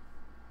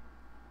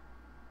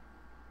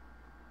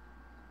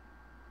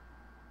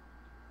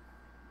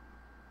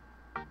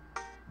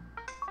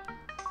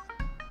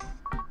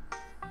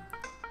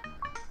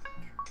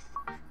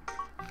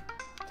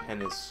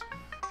 Tennis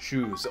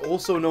shoes,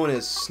 also known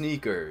as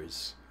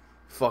sneakers.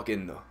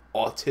 Fucking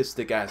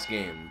autistic ass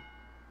game.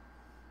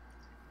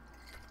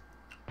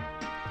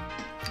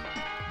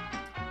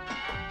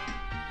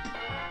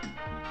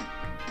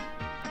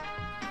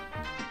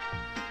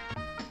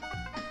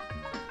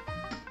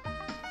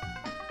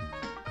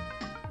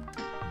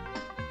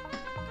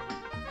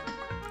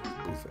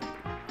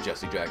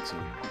 Jesse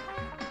Jackson,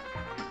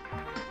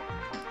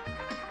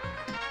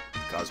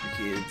 Cosby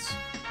Kids.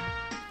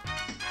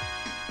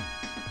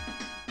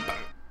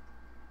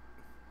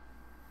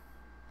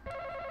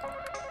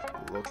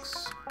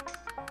 Looks.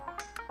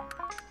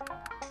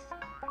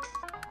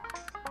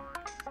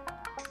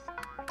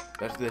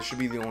 That should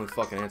be the only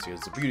fucking answer.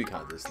 It's a beauty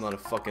contest, not a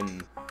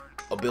fucking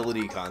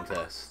ability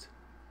contest.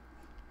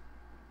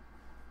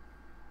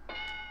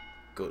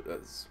 Good.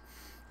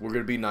 We're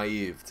gonna be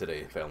naive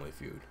today, Family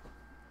Feud.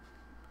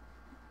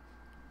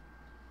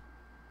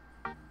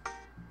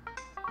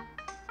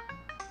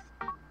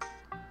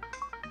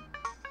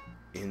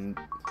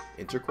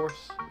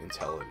 Intercourse?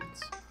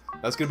 Intelligence.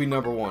 That's gonna be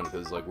number one,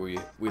 because, like, we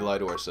lie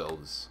to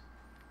ourselves.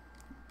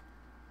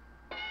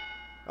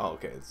 Oh,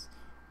 okay,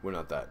 we're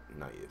not that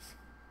naive.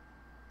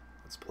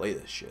 Let's play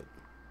this shit.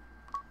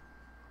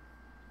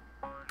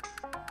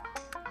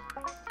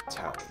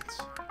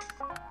 Talent.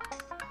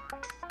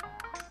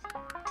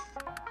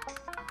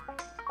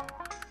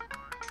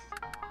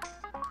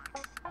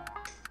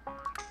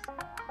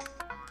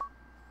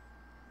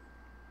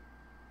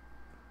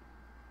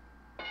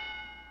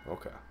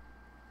 Okay.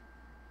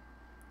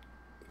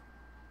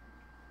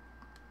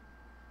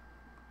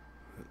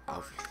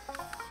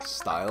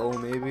 Style,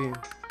 maybe?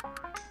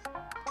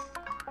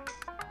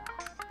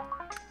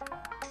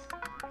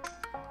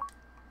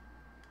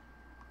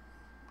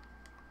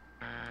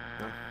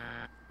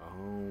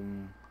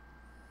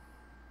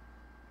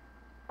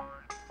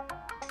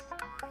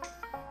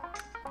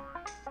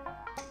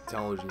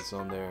 intelligence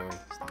on there.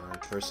 Style,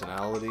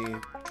 personality.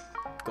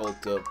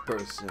 Cult of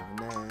personality.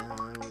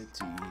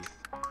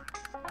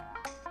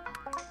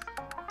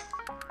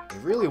 I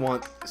really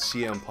want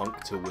CM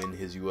Punk to win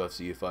his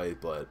UFC fight,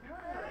 but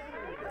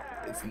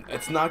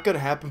it's not gonna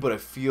happen. But I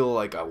feel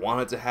like I want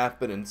it to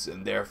happen,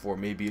 and therefore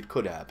maybe it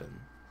could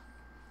happen.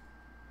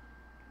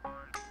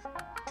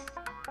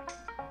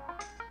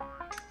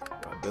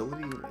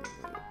 Ability?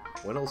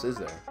 What else is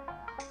there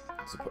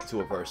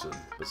to a person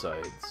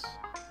besides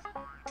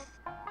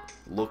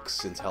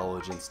looks,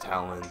 intelligence,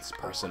 talents,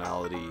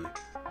 personality?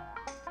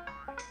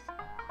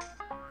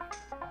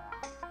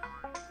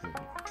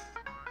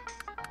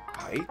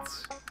 Height?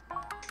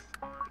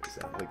 Is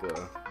that like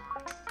a...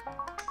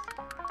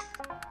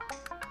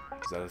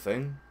 Is that a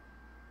thing?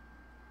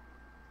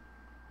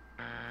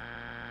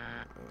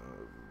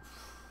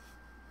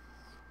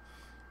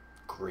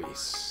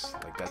 Grace.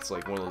 Like, that's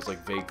like one of those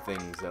like vague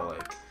things that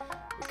like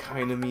it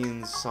kind of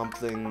means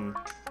something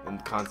in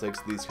the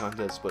context of these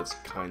contests, but it's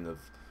kind of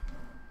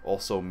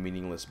also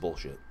meaningless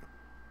bullshit.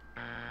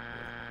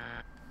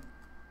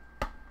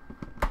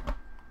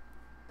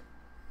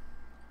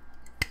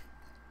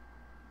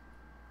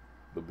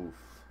 The Booth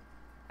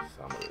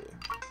family.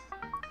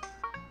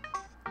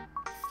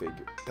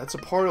 Figure. That's a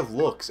part of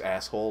looks,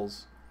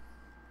 assholes.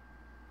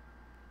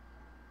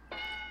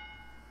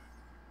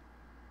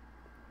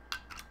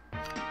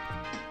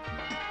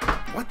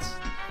 What?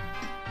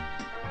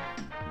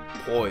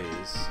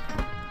 Poise.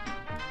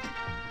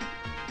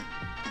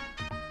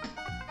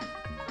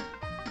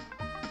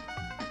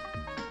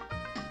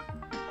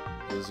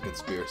 There's a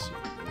conspiracy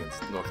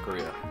against North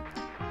Korea.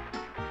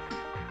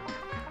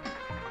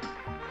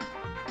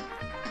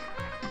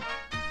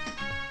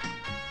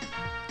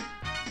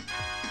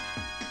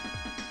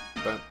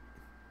 But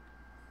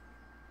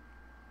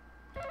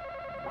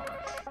wash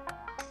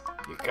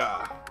your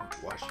car.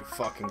 Wash your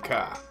fucking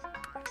car.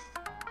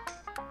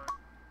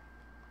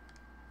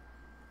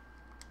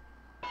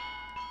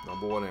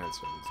 Number one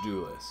answer. Let's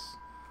do this.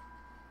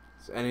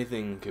 So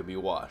anything can be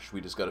washed.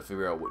 We just gotta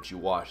figure out what you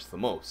wash the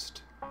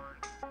most.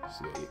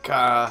 So you got your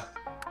car.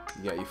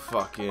 You got your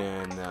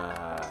fucking, you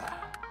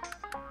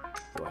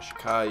wash your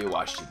car, you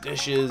wash your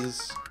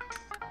dishes.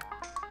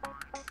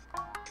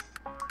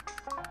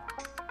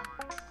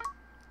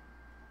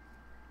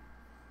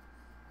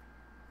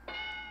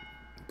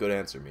 Good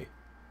answer, me.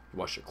 You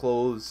wash your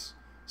clothes.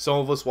 Some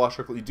of us wash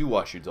our clothes. You do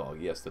wash your dog.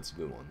 Yes, that's a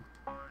good one.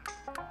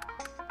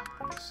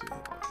 Let me see.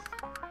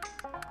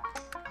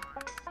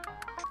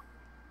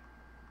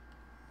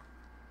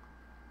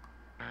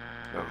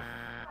 Oh.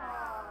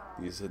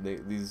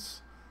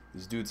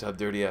 These dudes have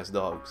dirty ass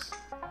dogs.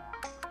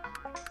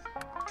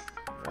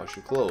 Wash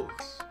your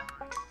clothes.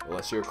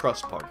 Unless you're a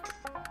crust punk.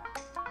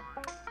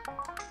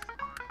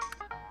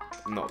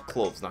 No,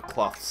 clothes, not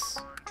cloths.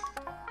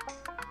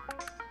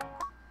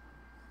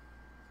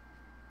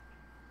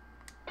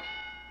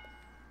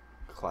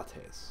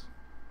 Clates.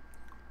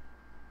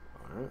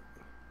 Alright.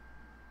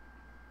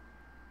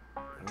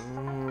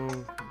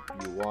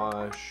 You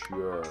wash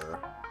your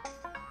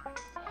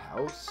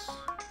house.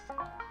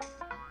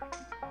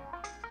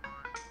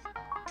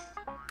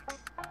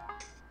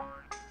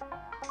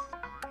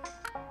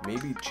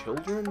 Maybe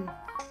children?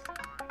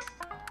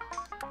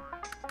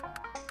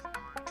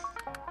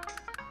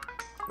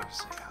 Let me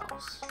say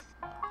house.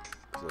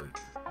 'Cause, like,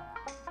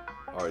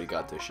 already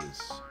got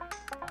dishes.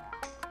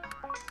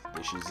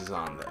 Dishes is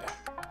on there.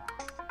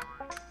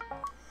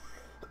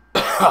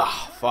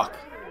 Ah, fuck.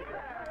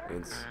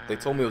 They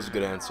told me it was a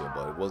good answer,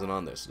 but it wasn't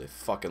on there, so they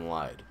fucking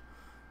lied.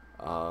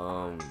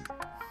 I'm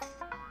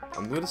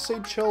gonna say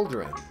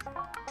children.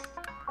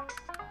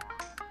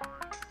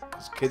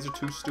 Because kids are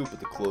too stupid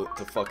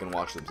to fucking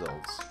wash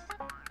themselves.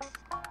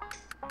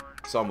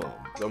 Some of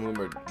them. Some of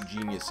them are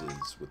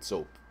geniuses with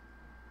soap.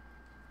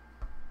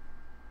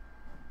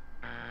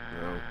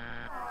 No.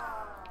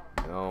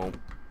 No.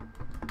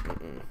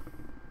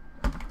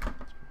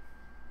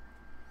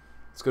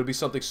 It's gonna be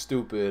something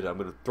stupid. I'm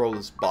gonna throw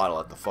this bottle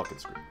at the fucking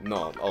screen.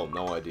 No. Oh,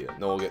 no idea.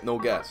 No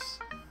guess.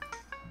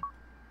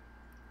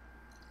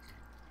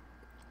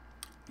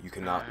 You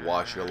cannot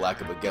wash your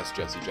lack of a guess,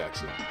 Jesse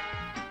Jackson.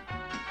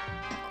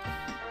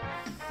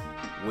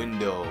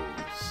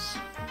 Windows.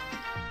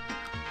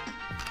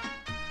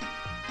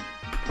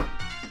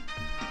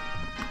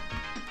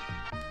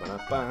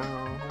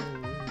 Ba-da-bow.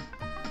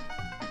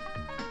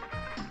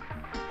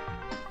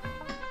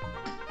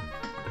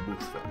 The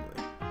Booth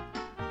family.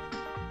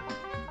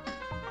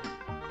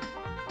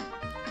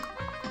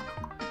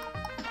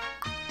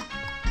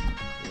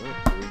 Well,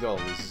 here we go.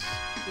 This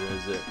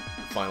is it.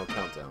 Final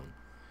countdown.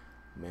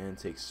 Man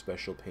takes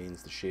special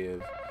pains to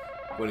shave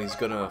when he's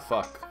gonna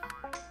fuck.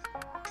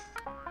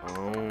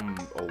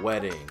 A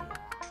wedding.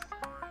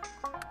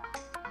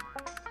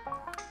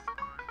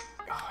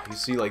 You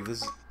see, like,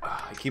 this,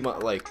 I keep on,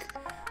 like,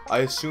 I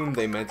assume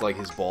they meant, like,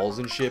 his balls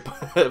and shit,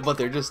 but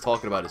they're just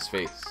talking about his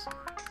face.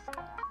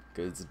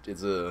 Because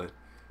it's a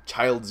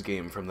child's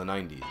game from the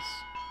 90s.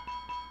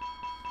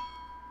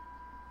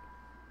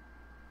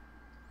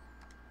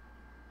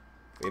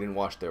 They didn't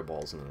wash their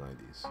balls in the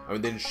 90s. I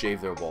mean, they didn't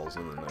shave their balls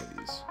in the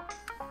 90s.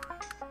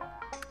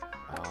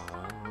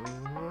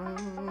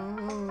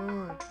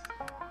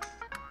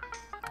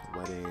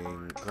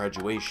 Wedding,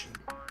 graduation.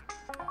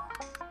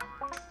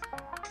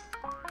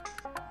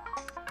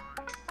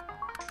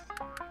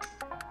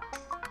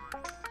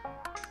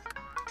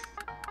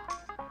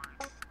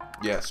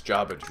 Yes,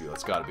 job interview.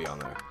 That's got to be on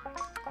there.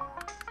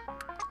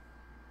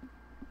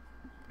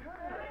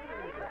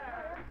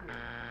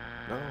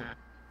 No.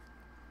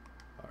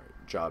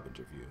 Alright, job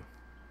interview.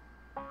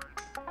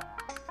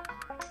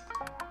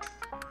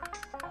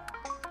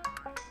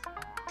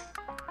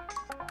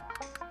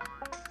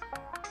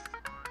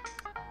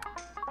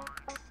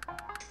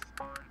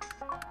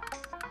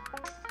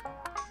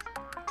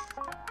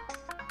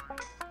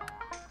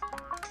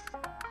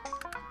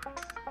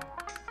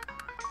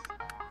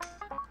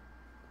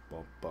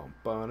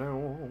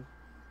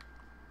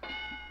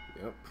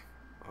 Yep.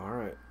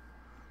 Alright.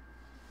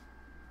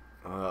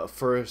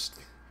 First,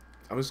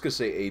 I'm just gonna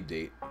say a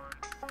date.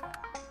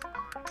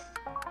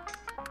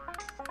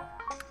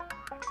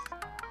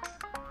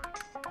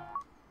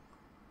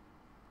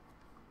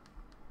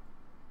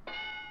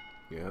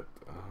 Yep.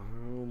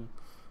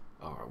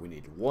 Alright, we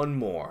need one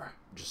more.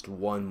 Just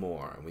one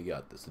more. And we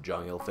got this. The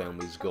John Hill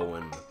family's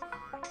going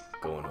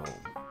home.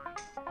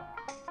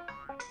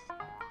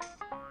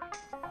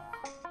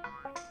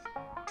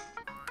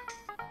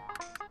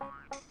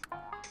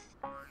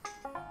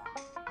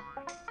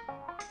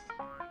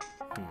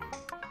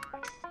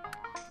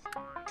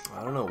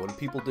 I don't know. What do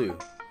people do?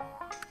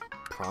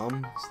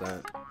 Prom? Is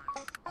that...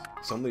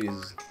 Some of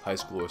these high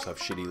schoolers have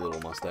shitty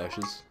little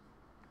mustaches.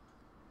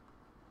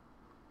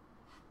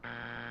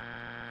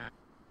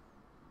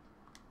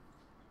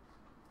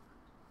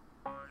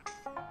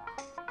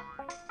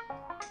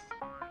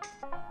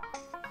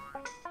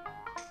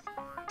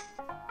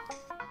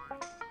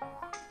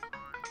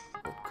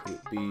 What could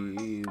it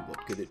be?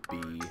 What could it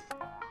be?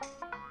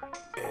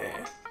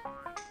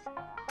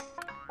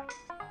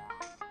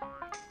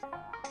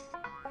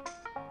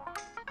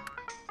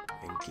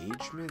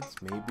 Engagements?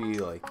 Maybe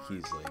like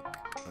he's like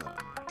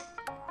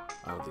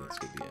I don't think that's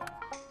gonna be it.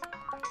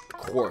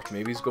 Court,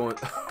 maybe he's going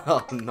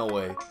oh no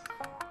way.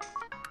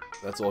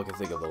 That's all I can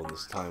think of though in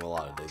this time a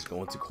lot of days.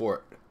 Going to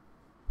court.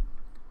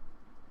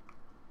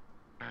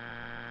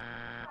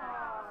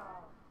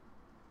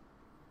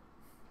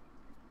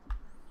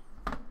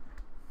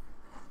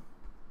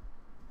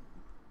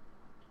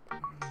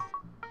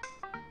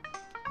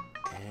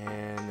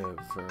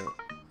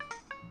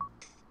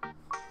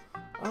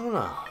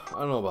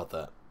 I don't know about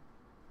that.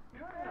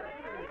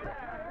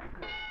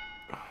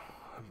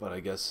 But I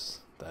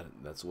guess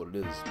that's what it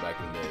is. Back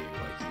in the day,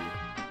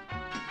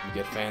 you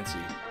get fancy.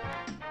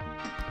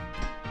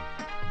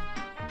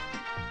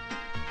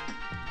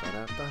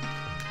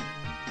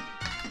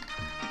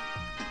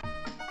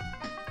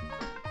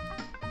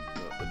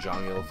 The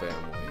John Hill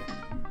family.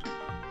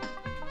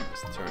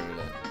 Let's turn it in.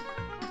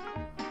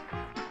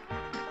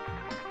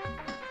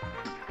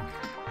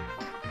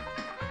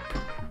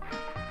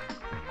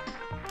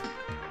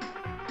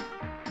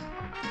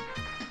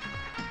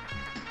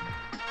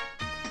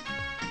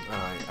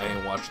 I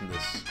ain't watching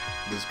this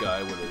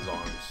guy with his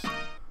arms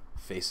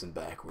facing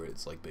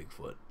backwards like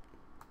Bigfoot.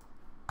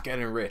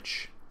 Getting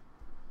rich.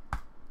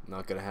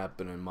 Not gonna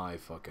happen in my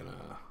fucking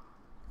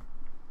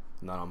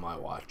not on my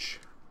watch.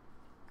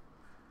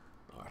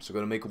 Alright, so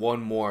we're gonna make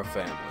one more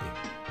family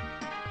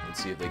and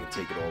see if they can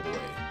take it all the way.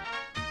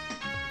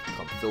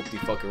 Become filthy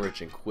fucking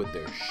rich and quit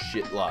their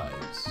shit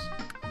lives.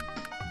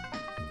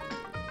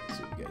 Let's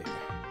see what we got here.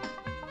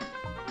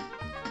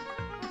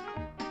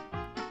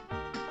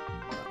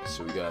 Alright,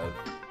 so we got a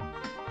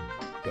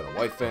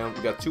white family.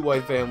 We got two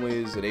white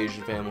families, an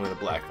Asian family, and a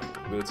black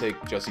family. We're gonna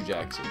take Jesse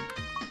Jackson.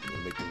 We're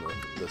gonna make him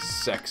the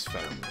sex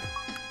family.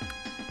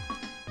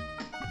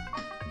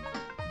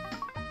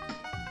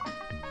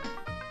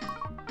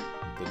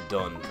 The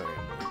Dunn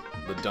family.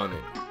 The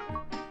Dunnit.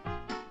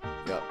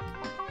 Yep.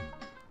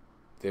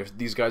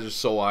 These guys are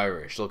so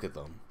Irish. Look at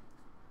them.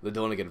 The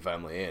Dunnigan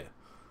family. Yeah.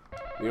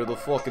 We're the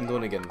fucking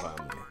Dunnigan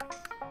family.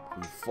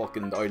 From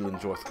fucking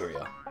Ireland, North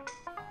Korea.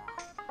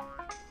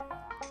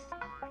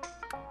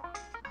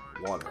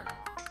 Water.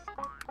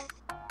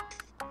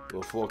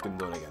 The fucking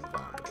Dunnigan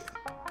family.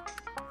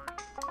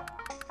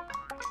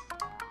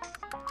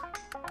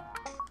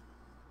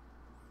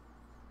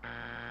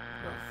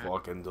 The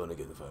fucking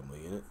Dunnigan family,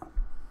 innit?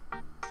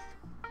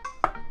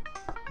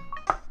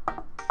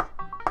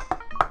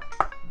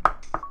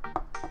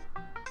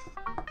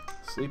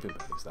 Sleeping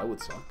bags, that would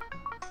suck.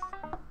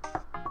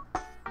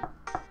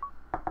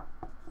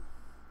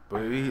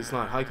 But maybe he's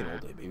not hiking all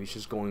day. Maybe he's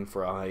just going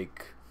for a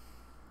hike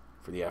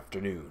for the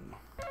afternoon.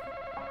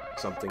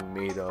 Something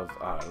made of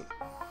I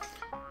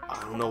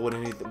don't know what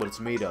it's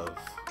made of.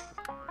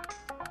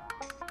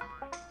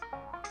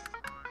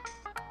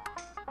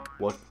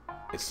 What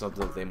is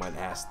something that they might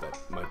ask that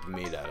might be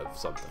made out of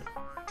something?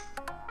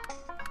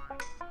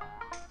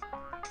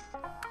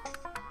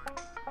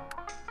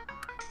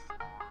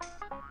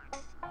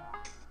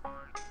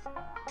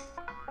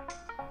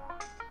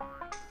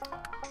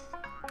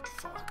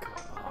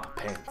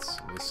 Pants.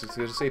 It's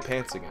gonna say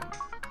pants again.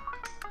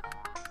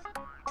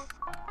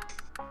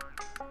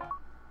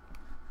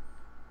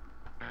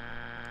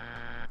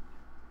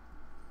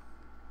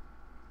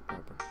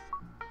 Rubber.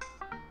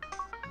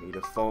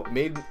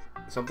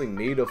 Something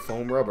made of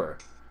foam rubber.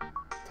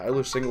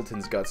 Tyler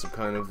Singleton's got some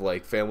kind of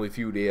like Family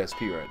Feud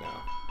ASP right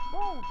now.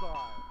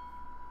 Bullseye.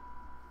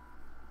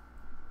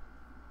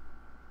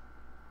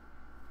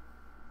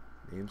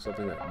 Name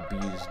something that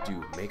bees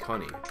do. Make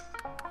honey.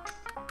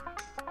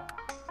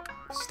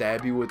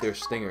 Stab you with their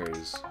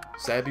stingers.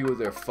 Stab you with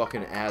their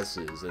fucking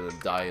asses and then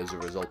die as a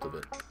result of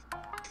it.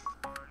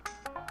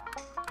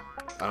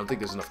 I don't think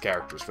there's enough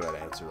characters for that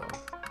answer though.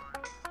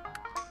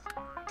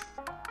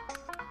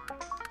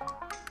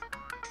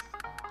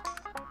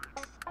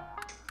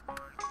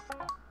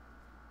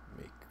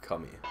 Make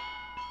cummy.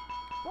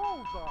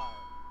 Bullseye.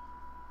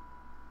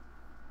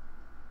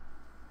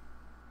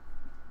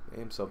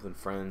 Name something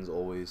friends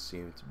always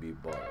seem to be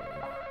borrowing.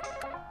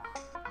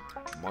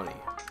 Money.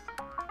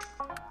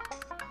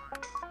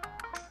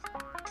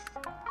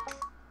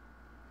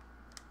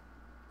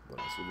 What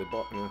else would they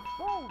borrow? Yeah.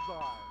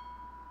 Bullseye.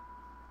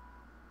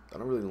 I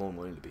don't really loan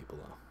money to people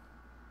though.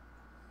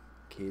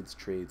 Kids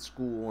trade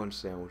school lunch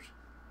sandwich.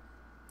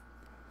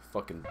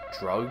 Fucking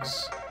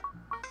drugs.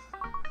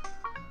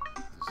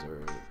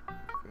 Dessert.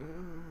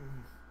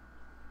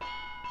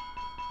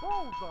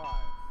 Bullseye.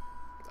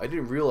 I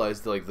didn't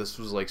realize that like this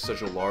was like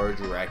such a large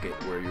racket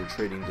where you're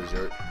trading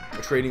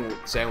trading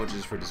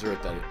sandwiches for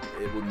dessert that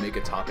it would make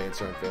a top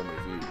answer on Family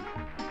Feud.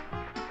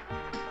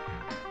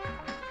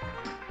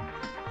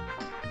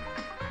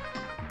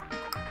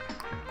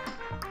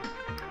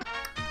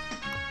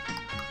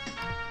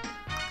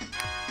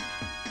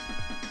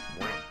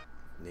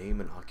 Name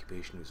an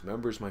occupation whose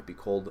members might be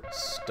called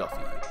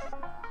stuffy.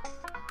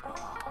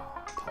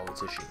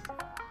 Politician.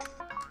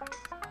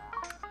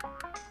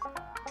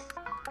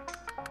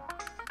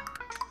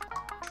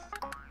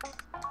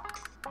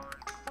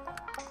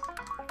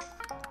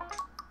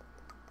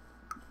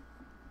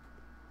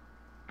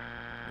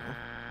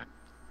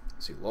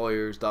 See,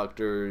 lawyers,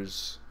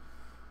 doctors,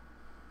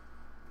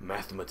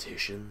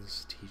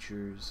 mathematicians,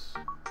 teachers,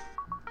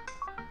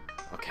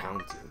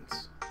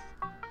 accountants.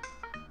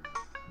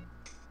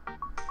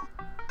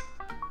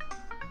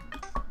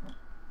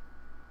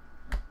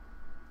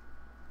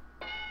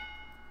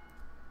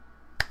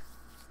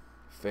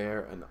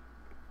 Fair enough.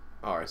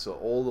 Alright, so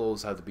all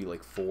those have to be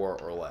like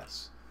 4 or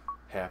less.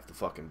 Half the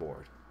fucking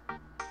board.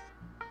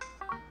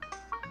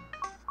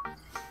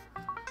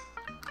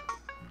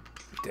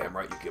 Damn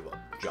right you give up,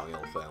 Johnny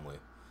L. Family.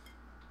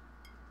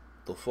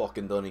 The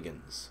fucking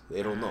Dunnigans.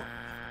 They don't know.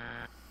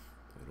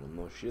 They don't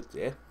know shit,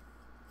 yeah?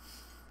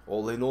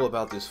 All they know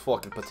about is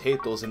fucking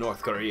potatoes in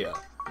North Korea.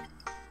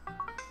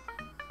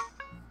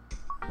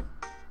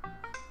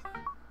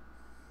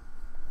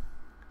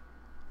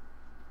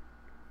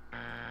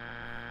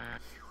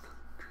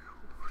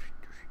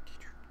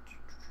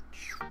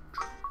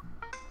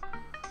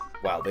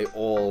 Wow, they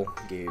all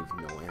gave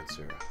no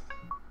answer.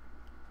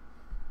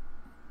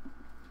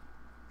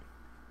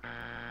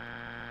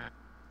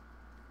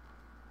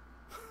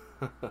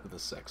 The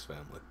sex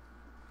family.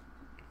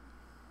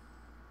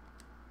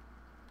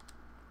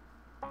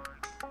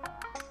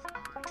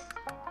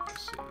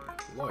 Let's see.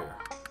 Lawyer.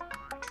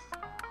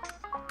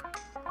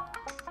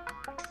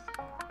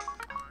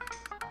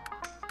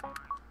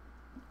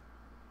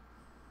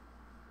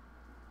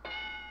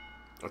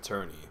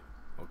 Attorney.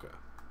 Okay.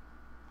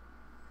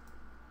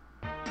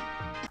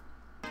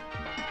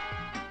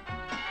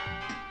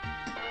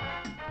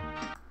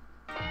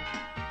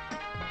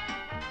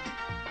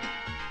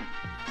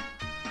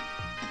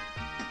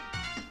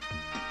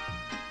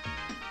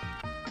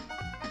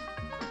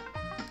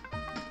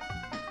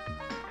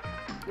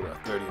 We're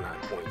at 39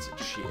 points and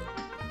shit.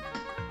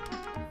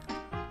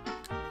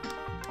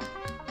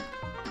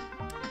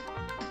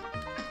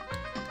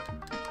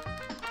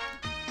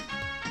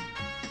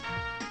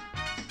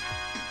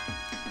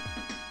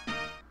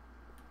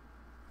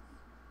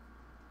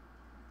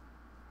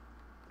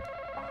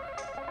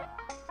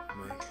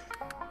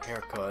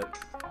 Haircut.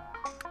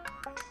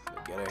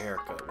 Get a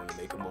haircut when you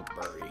make them look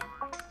burry.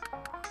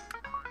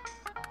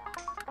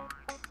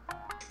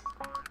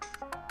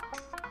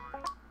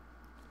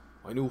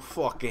 My new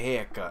fucking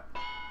haircut.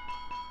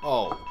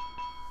 Oh.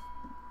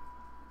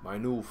 My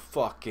new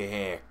fucking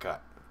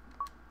haircut.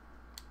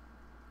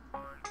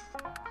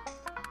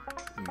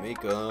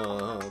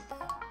 Makeup.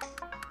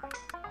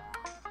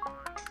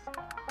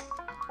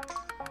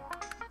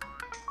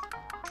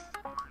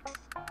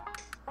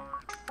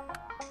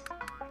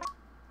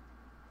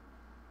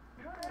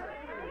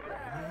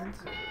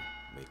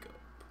 Makeup.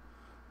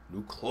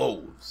 New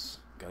clothes.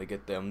 Gotta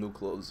get them new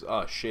clothes.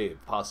 Ah, shave,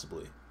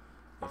 possibly.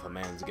 If a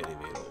man's getting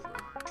made over.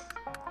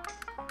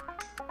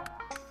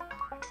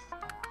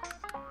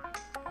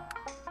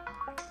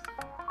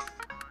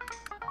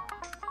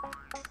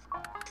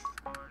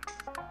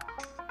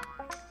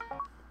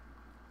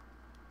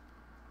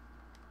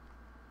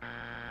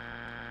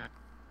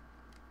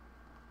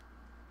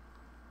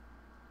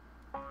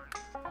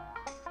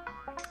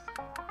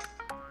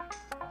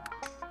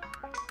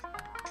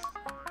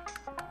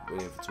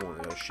 Waiting if it's one,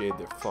 they gotta shave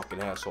their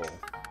fucking asshole.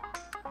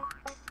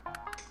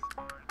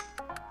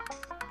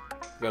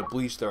 They gotta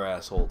bleach their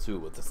asshole too,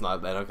 but that's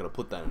not. They're not gonna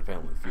put that in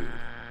Family Feud.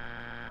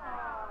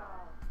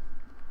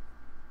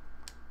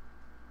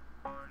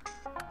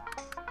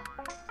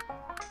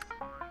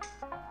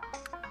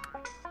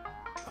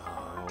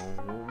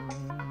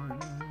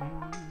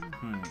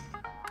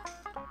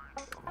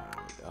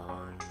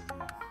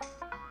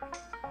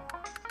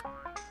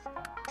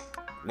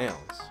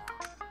 Nails.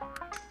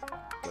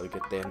 Gotta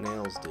get their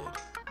nails did.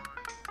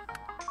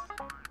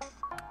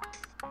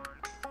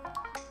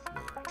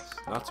 Nails.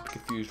 Not to be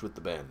confused with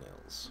the band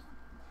nails.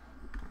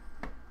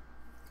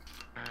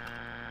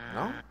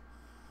 No?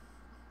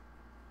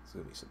 It's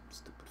gonna be some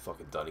stupid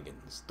fucking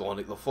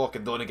Dunnigans. The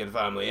fucking Dunnigan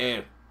family,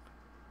 eh?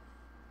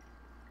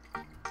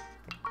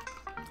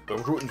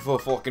 I'm rooting for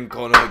fucking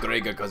Conor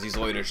McGregor because he's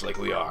Irish like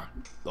we are.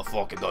 The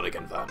fucking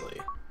Dunnigan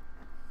family.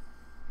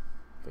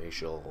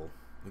 Facial.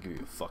 I'll give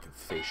you a fucking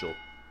facial.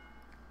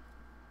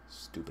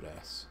 Stupid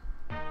ass.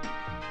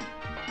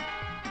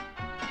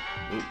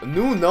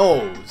 New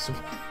nose.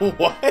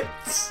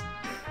 What?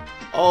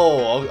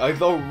 Oh, I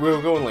thought we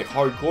were going like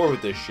hardcore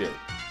with this shit.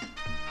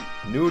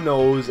 New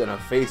nose and a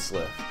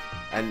facelift.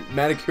 And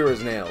manicure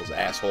his nails,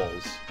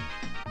 assholes.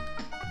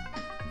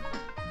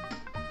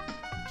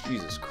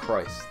 Jesus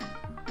Christ.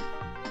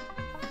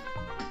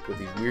 With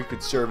these weird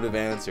conservative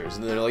answers.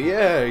 And they're like,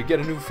 yeah, you get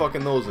a new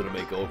fucking nose with a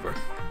makeover.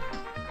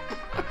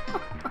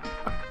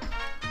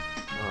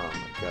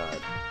 God.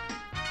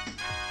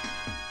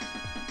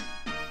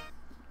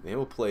 Name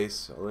a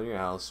place other than your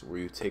house where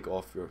you take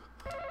off your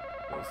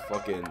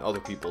fucking other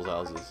people's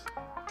houses.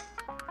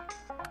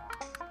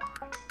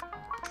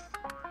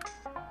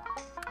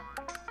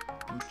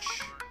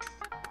 Beach.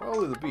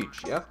 Probably the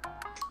beach, yeah?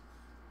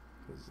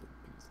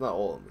 It's not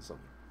all of them,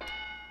 something.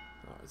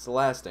 Alright, it's the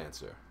last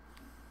answer.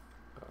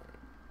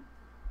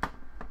 Alright.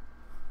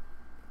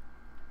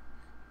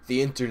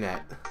 The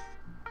internet.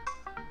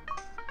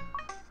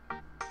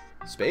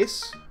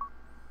 Space?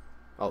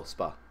 Oh,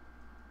 spa.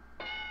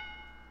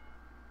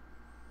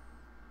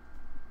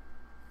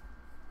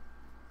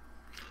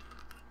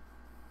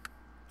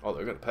 Oh,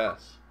 they're gonna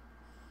pass.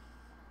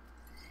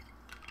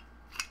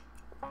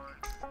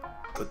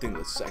 Good thing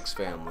the sex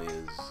family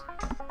is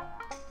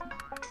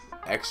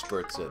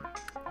experts at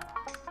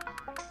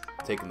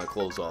taking their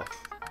clothes off.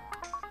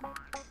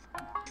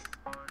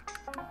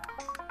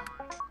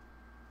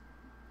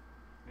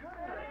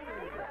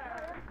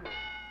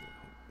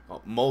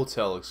 Oh,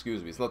 motel,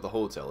 excuse me. It's not the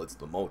hotel, it's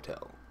the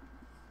motel.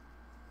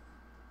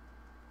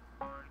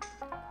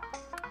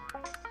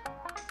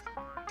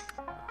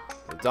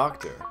 The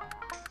doctor.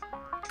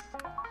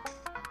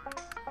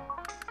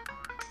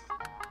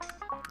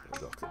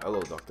 Hello,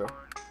 doctor.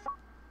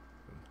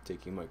 I'm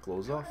taking my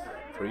clothes off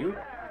for you.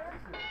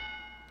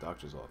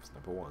 Doctor's office,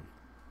 number 1.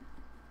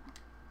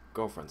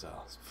 Girlfriend's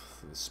house.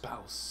 The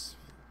spouse.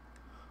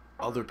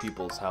 Other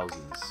people's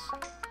houses.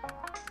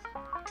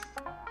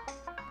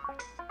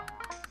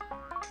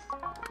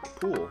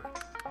 Pool.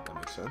 That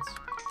makes sense.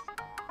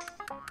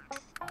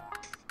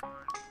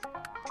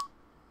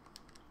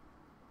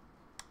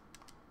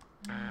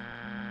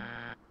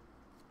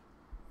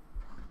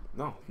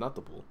 No, not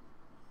the pool.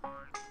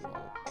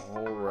 Well,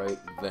 alright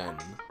then.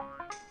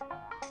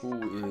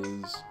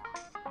 Who is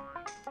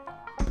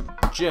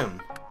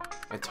Jim?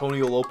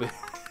 Antonio Lopez.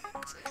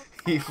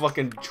 He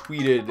fucking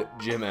tweeted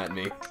Jim at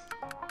me.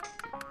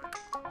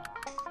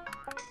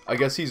 I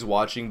guess he's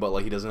watching, but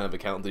like he doesn't have an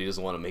account, he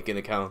doesn't want to make an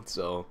account,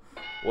 so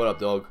what up,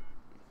 dog?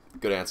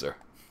 Good answer.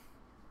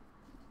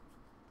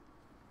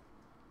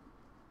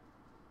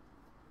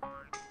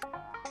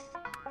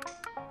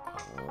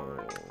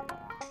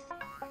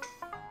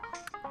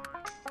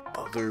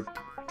 Other...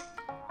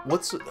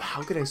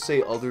 How can I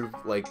say other,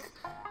 like...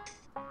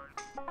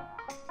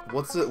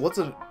 What's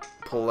a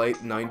polite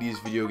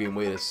 90s video game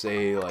way to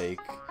say, like,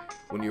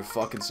 when you're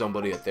fucking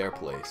somebody at their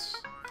place?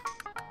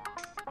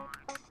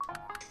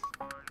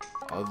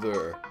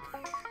 Other...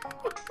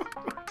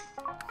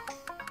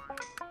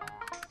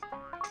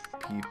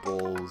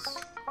 people's...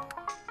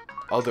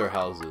 other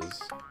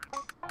houses.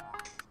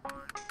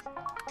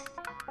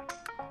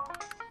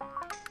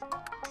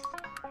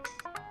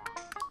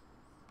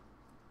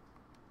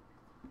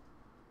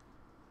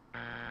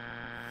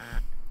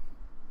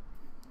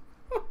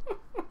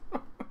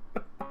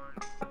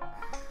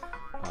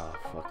 Oh,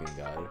 fucking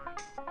God.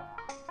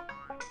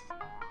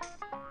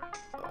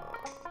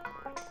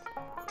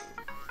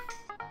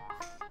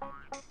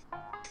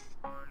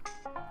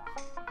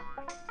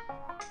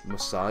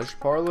 Massage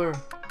parlor?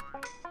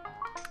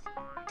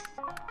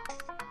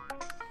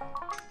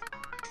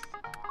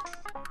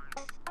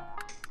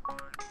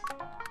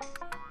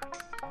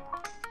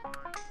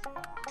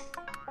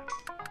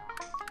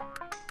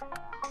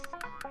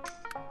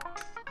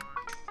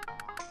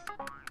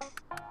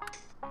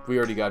 We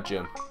already got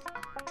Jim.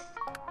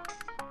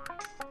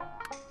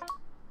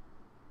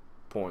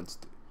 Porn.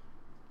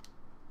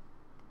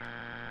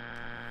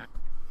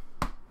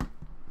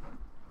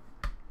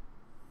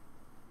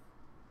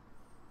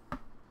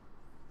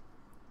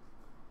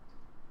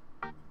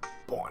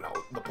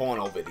 the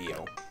porno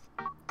video.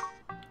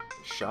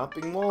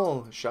 Shopping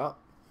mall.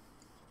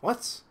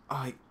 What?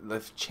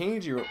 They've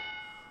changed your...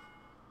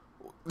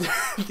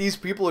 These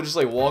people are just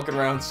like walking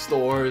around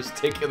stores,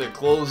 taking their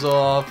clothes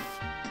off.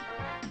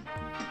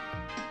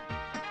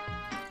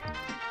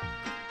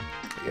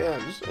 Yeah,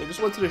 I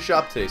just went to the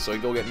shop today so I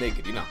can go get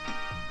naked, you know.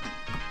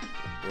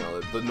 You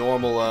know, the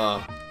normal,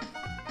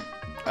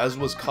 as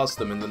was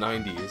custom in the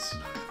 90s.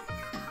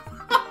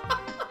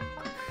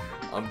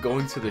 I'm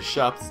going to the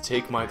shop to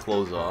take my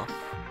clothes off.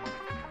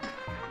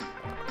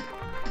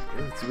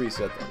 Let's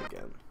reset that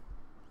again.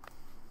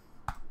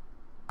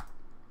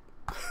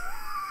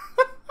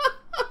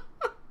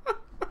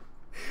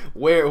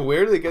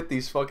 Where do they get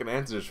these fucking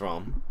answers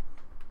from?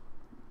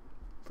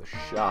 The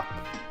shop.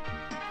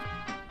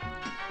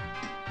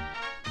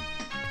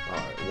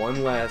 Alright,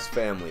 one last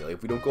family. Like,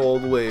 if we don't go all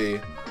the way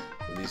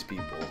with these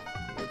people,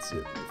 that's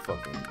it. We're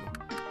fucking...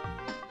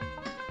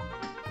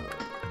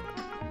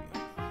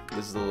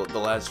 this is the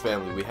last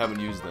family. We haven't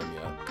used them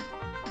yet.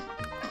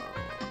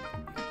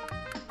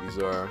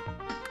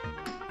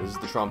 This is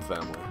the Trump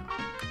family.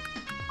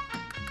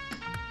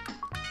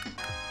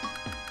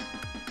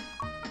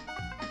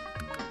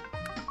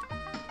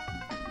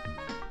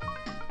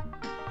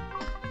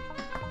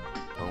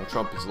 Donald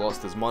Trump has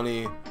lost his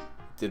money,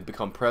 did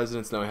become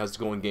president, so now he has to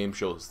go on game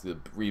shows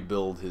to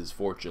rebuild his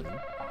fortune.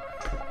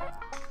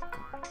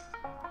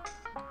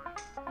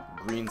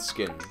 Green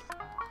skin.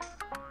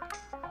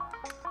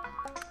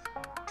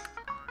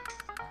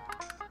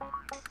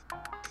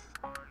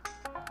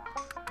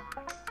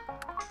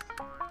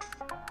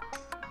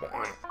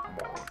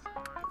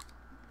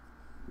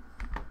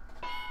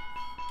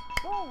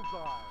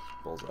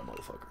 Bullseye,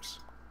 motherfuckers.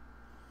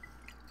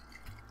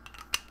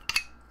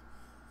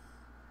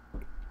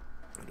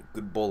 And a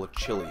good bowl of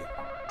chili.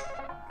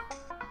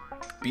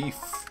 Beef.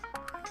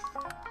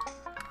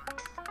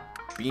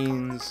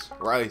 Beans.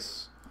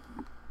 Rice.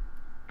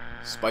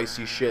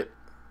 Spicy shit.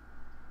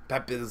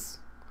 Peppers.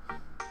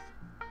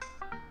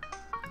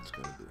 It's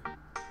gonna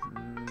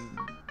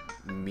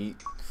be...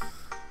 meat.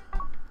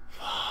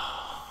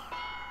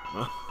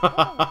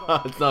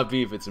 It's not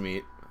beef, it's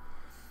meat.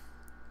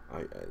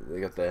 They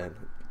got that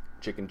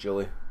chicken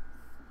chili.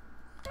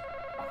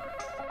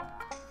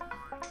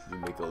 You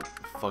make a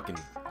fucking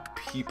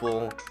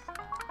people.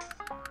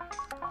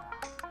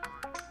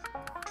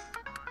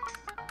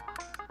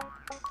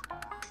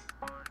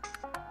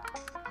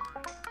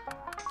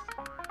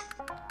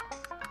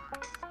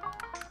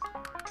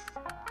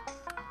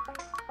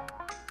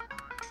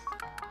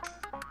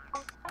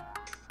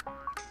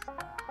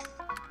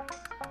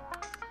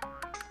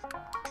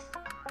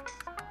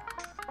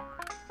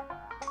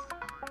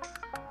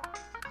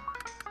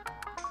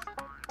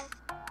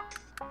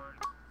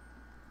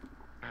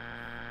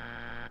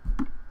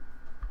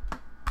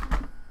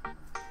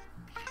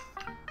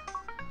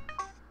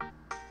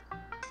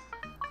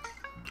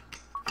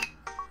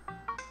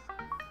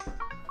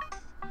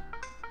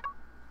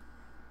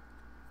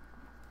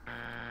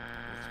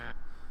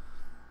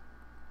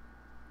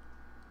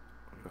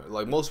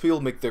 Like, most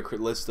people make their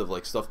list of,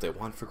 like, stuff they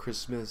want for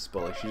Christmas,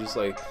 but, like, she's just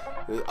like,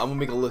 I'm gonna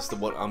make a list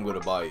of what I'm gonna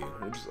buy you.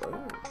 I'm just like,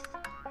 oh.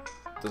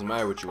 Doesn't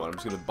matter what you want, I'm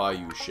just gonna buy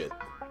you shit.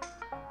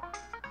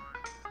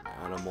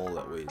 An animal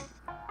that weighs...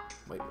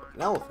 Wait,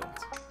 an elephant.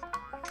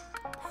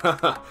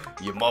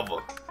 Your mother.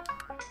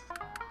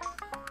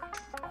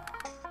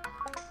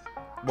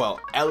 Well,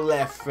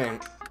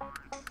 elephant.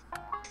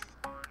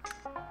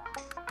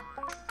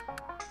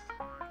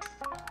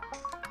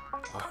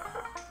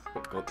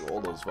 Go through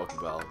all those fucking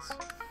vowels.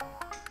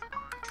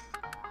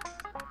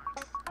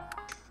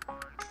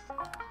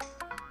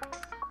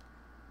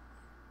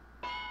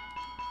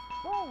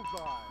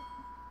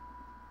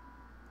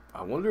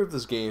 I wonder if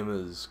this game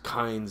is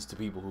kind to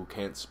people who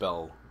can't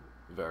spell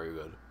very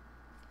good.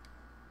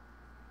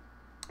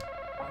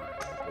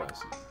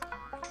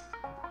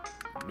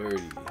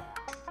 Nerdy.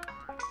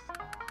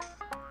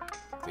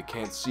 They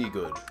can't see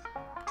good.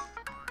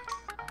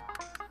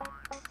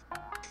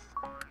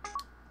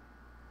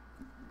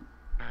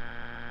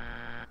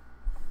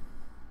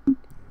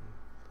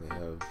 They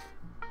have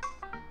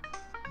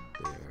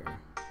their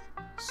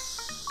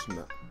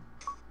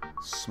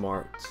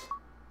smart.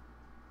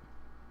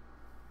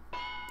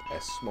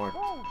 Smart.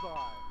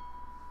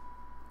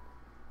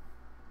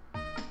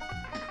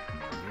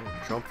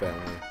 Trump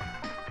family.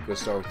 Go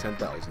start with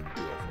 10,000.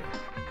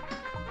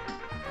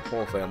 The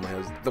whole family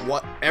has the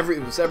what?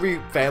 Was every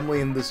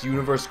family in this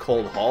universe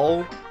called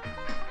Hall?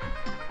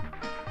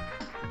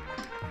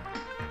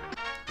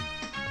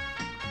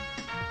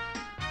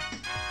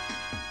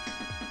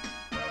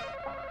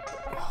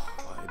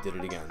 Oh, I did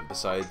it again.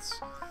 Besides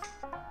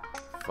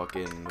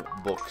fucking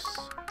books.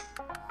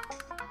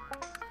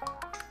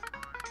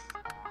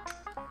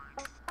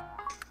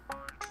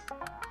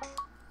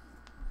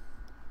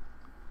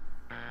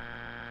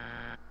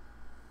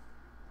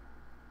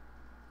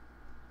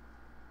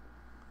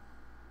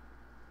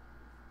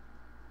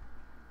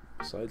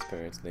 Besides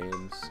parents'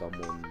 names,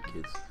 someone,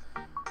 kids.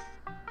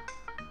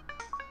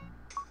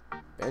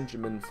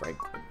 Benjamin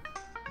Franklin.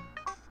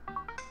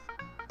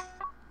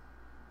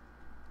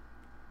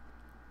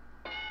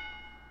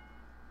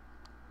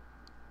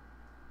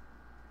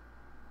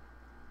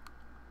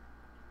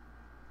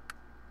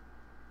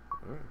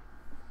 Alright.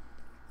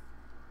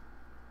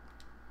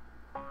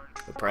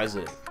 The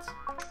president.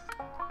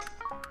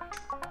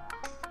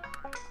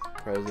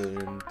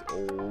 President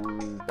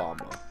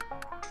Obama.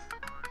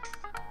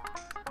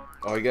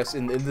 Oh, I guess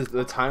in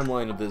the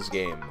timeline of this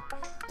game,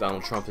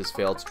 Donald Trump has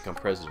failed to become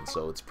president,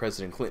 so it's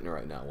President Clinton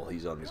right now while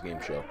he's on this game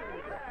show.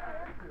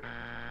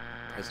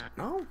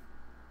 No?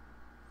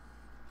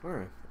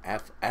 Alright.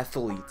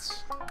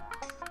 Athletes.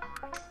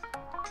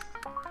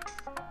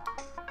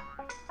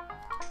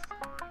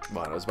 Come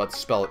on, I was about to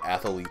spell it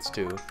athletes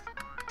too.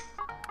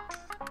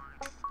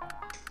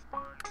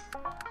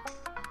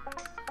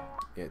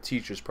 Yeah,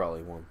 teacher's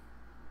probably one.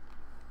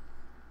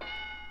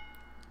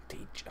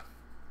 Teacher.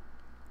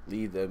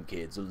 Leave them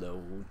kids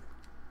alone.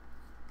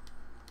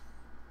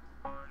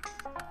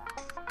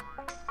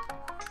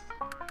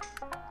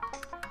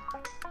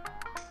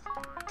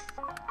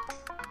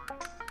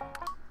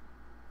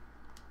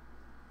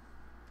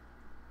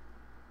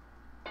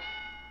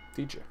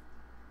 Teacher.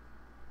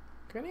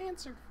 Good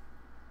answer.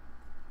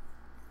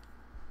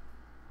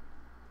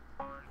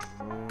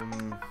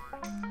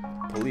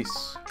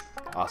 Police.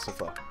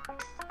 Asifa.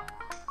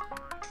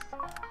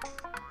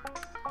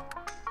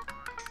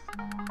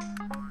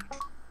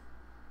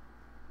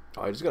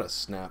 Oh, I just got a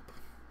snap.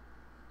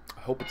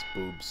 I hope it's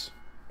boobs.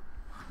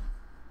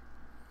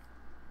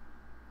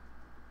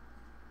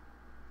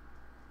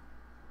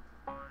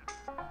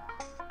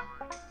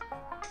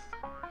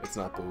 It's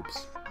not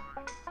boobs.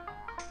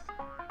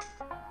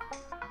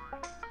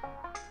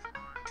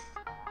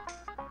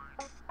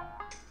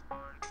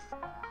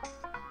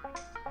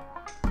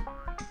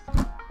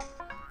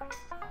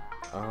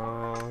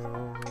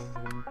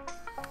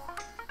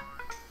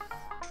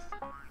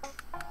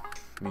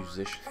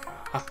 Musician.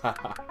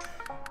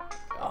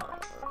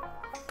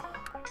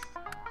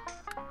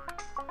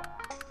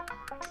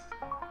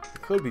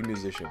 It could be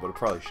musician, but it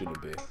probably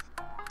shouldn't be.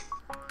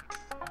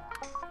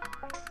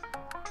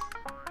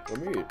 Or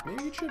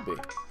maybe it should be.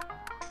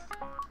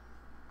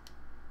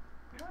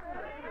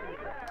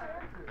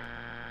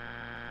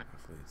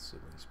 Athletes,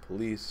 siblings,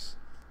 police,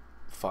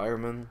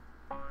 firemen.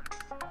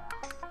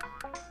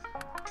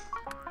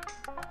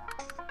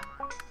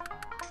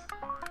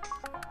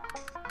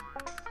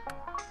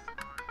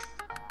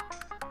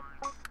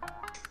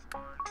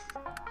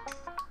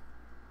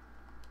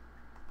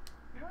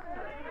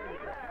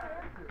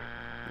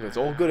 It's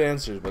all good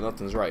answers, but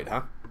nothing's right,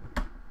 huh?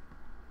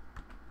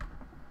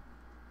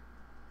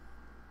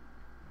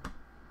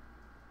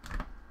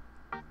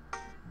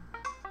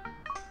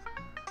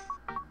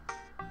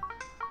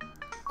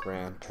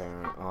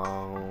 Grandparent.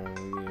 Oh,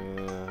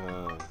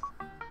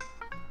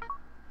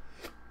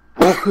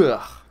 yeah.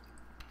 The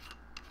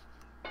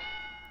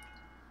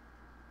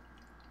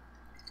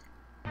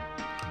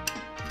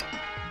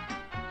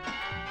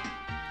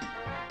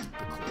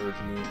clergy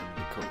and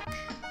the coach.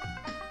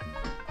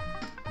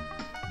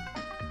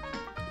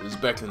 This is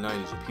back in the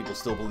 90s when people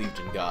still believed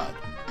in God.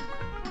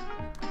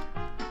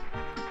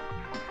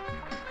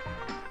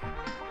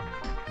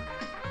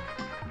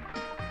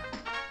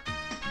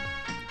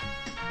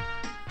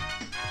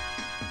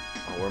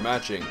 Oh, we're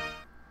matching.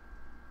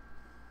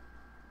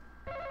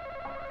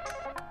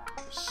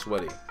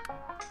 Sweaty.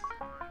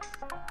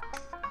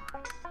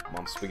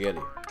 Mom's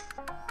spaghetti.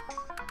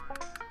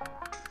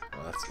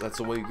 Well, that's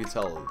the way you can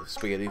tell. The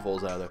spaghetti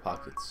falls out of their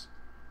pockets.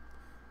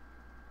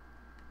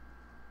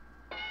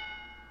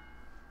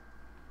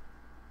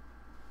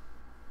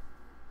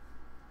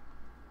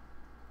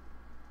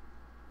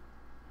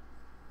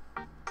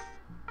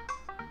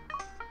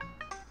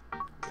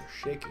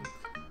 Shaking.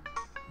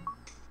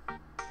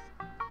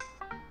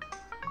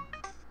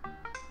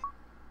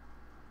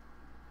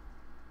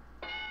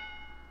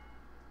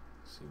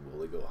 See, will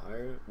they go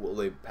higher? Will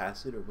they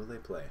pass it or will they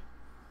play?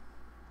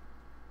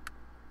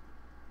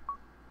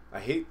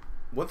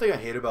 One thing I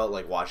hate about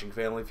like watching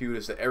Family Feud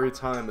is that every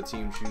time a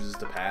team chooses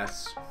to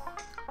pass,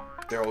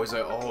 they're always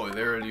like, oh,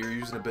 you're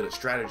using a bit of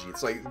strategy.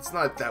 It's like, it's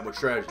not that much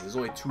strategy. There's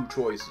only two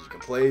choices. You can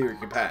play or you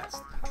can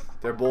pass.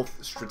 They're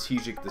both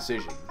strategic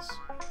decisions.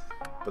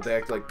 But they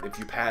act like if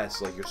you pass,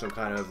 like you're some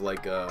kind of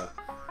like a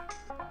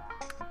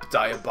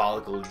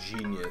diabolical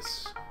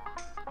genius.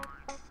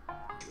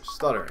 You're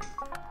stuttering.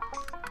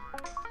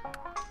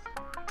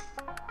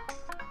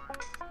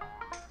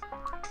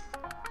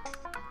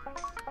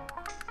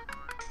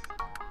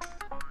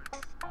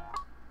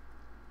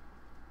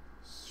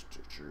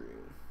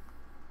 Stitchering.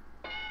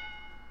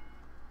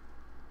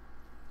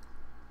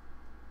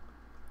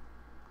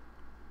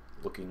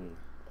 Looking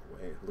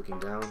away, looking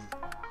down.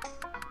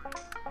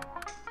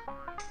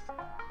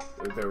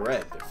 They're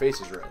red. Their face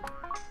is red.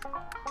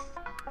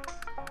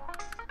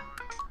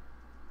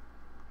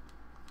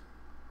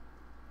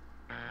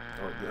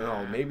 Or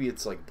no, maybe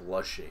it's like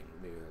blushing.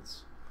 Maybe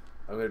that's.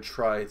 I'm gonna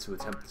try to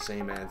attempt the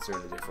same answer in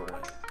a different way.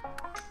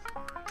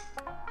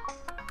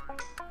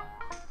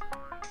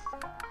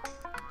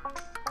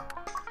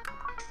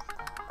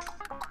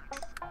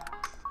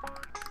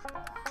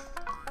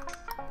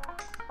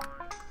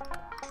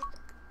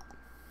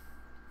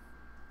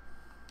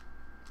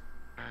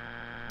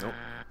 Nope.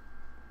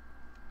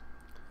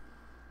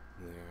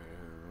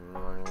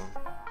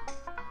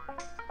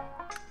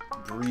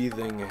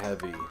 breathing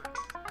heavy.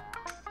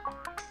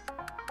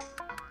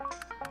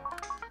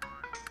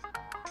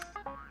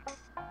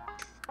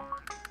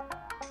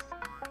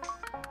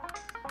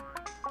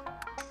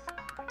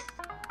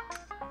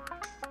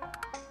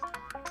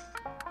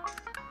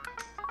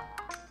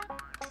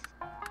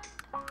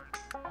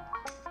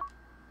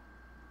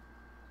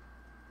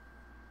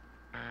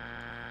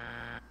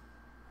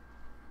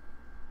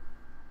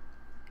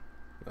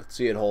 Let's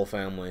see it, whole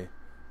family.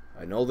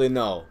 I know they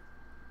know.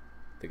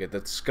 They get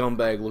that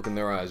scumbag look in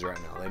their eyes right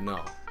now. They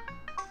know.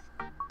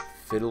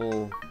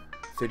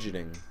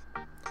 Fidgeting.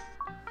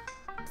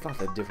 It's not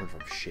that different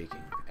from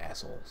shaking,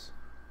 assholes.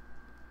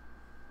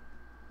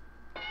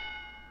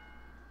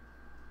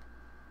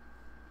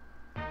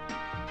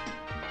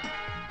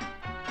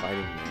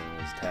 Fighting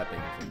manuals,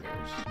 tapping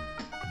fingers.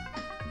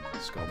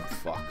 Scum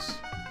fucks.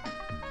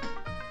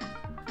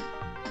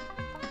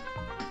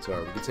 It's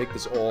alright, we can take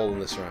this all in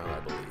this round, I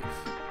believe.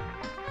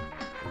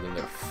 And then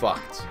they're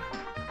fucked.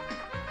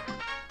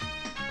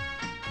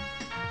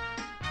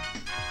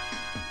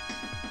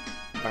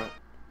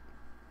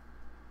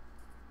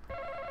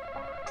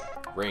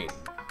 Rain.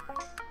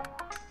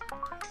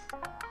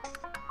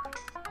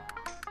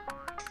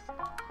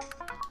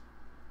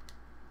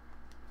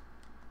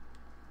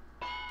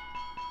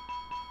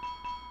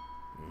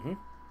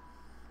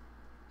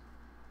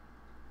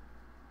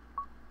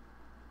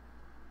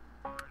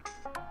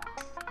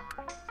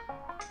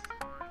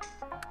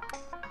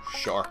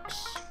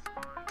 Sharks.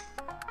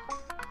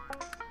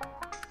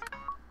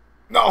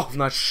 No,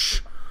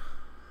 not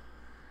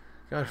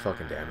God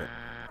fucking damn it.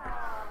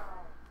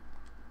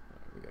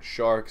 We got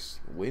sharks,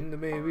 wind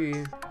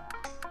maybe.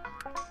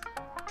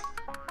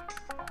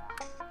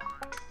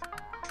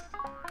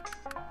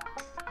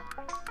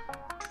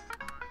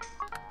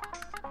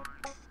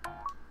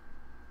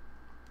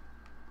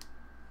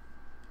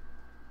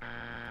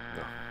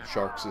 No,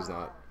 sharks is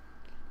not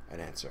an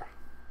answer.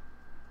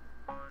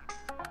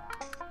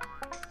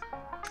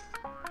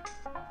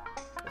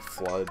 A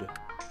flood,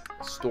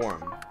 a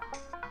storm.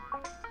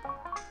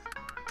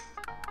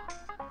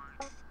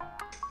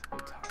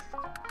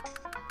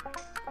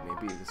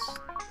 Maybe it's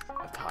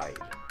a tide.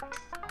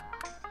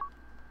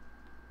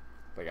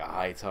 Like a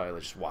high tide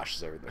that just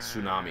washes everything. A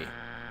tsunami.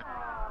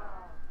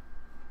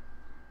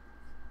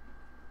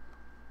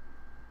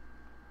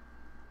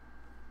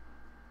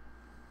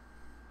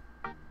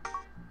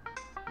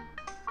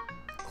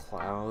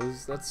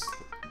 Clouds, that's...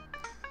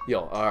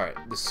 Yo, alright.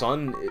 The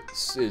sun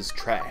is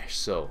trash,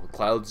 so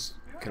clouds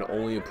can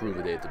only improve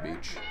a day at the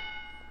beach.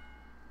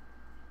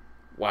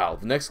 Wow,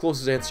 the next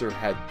closest answer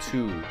had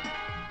 2.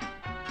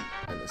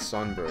 And the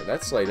sunburn.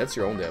 That's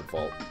your own damn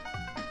fault.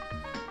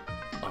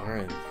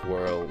 Alright,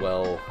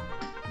 well,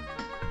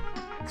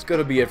 it's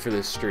gonna be it for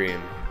this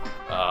stream.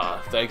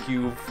 Thank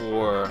you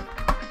for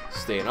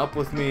staying up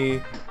with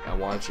me and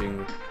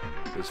watching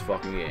this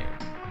fucking game.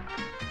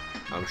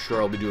 I'm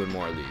sure I'll be doing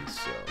more of these,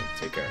 so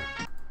take care.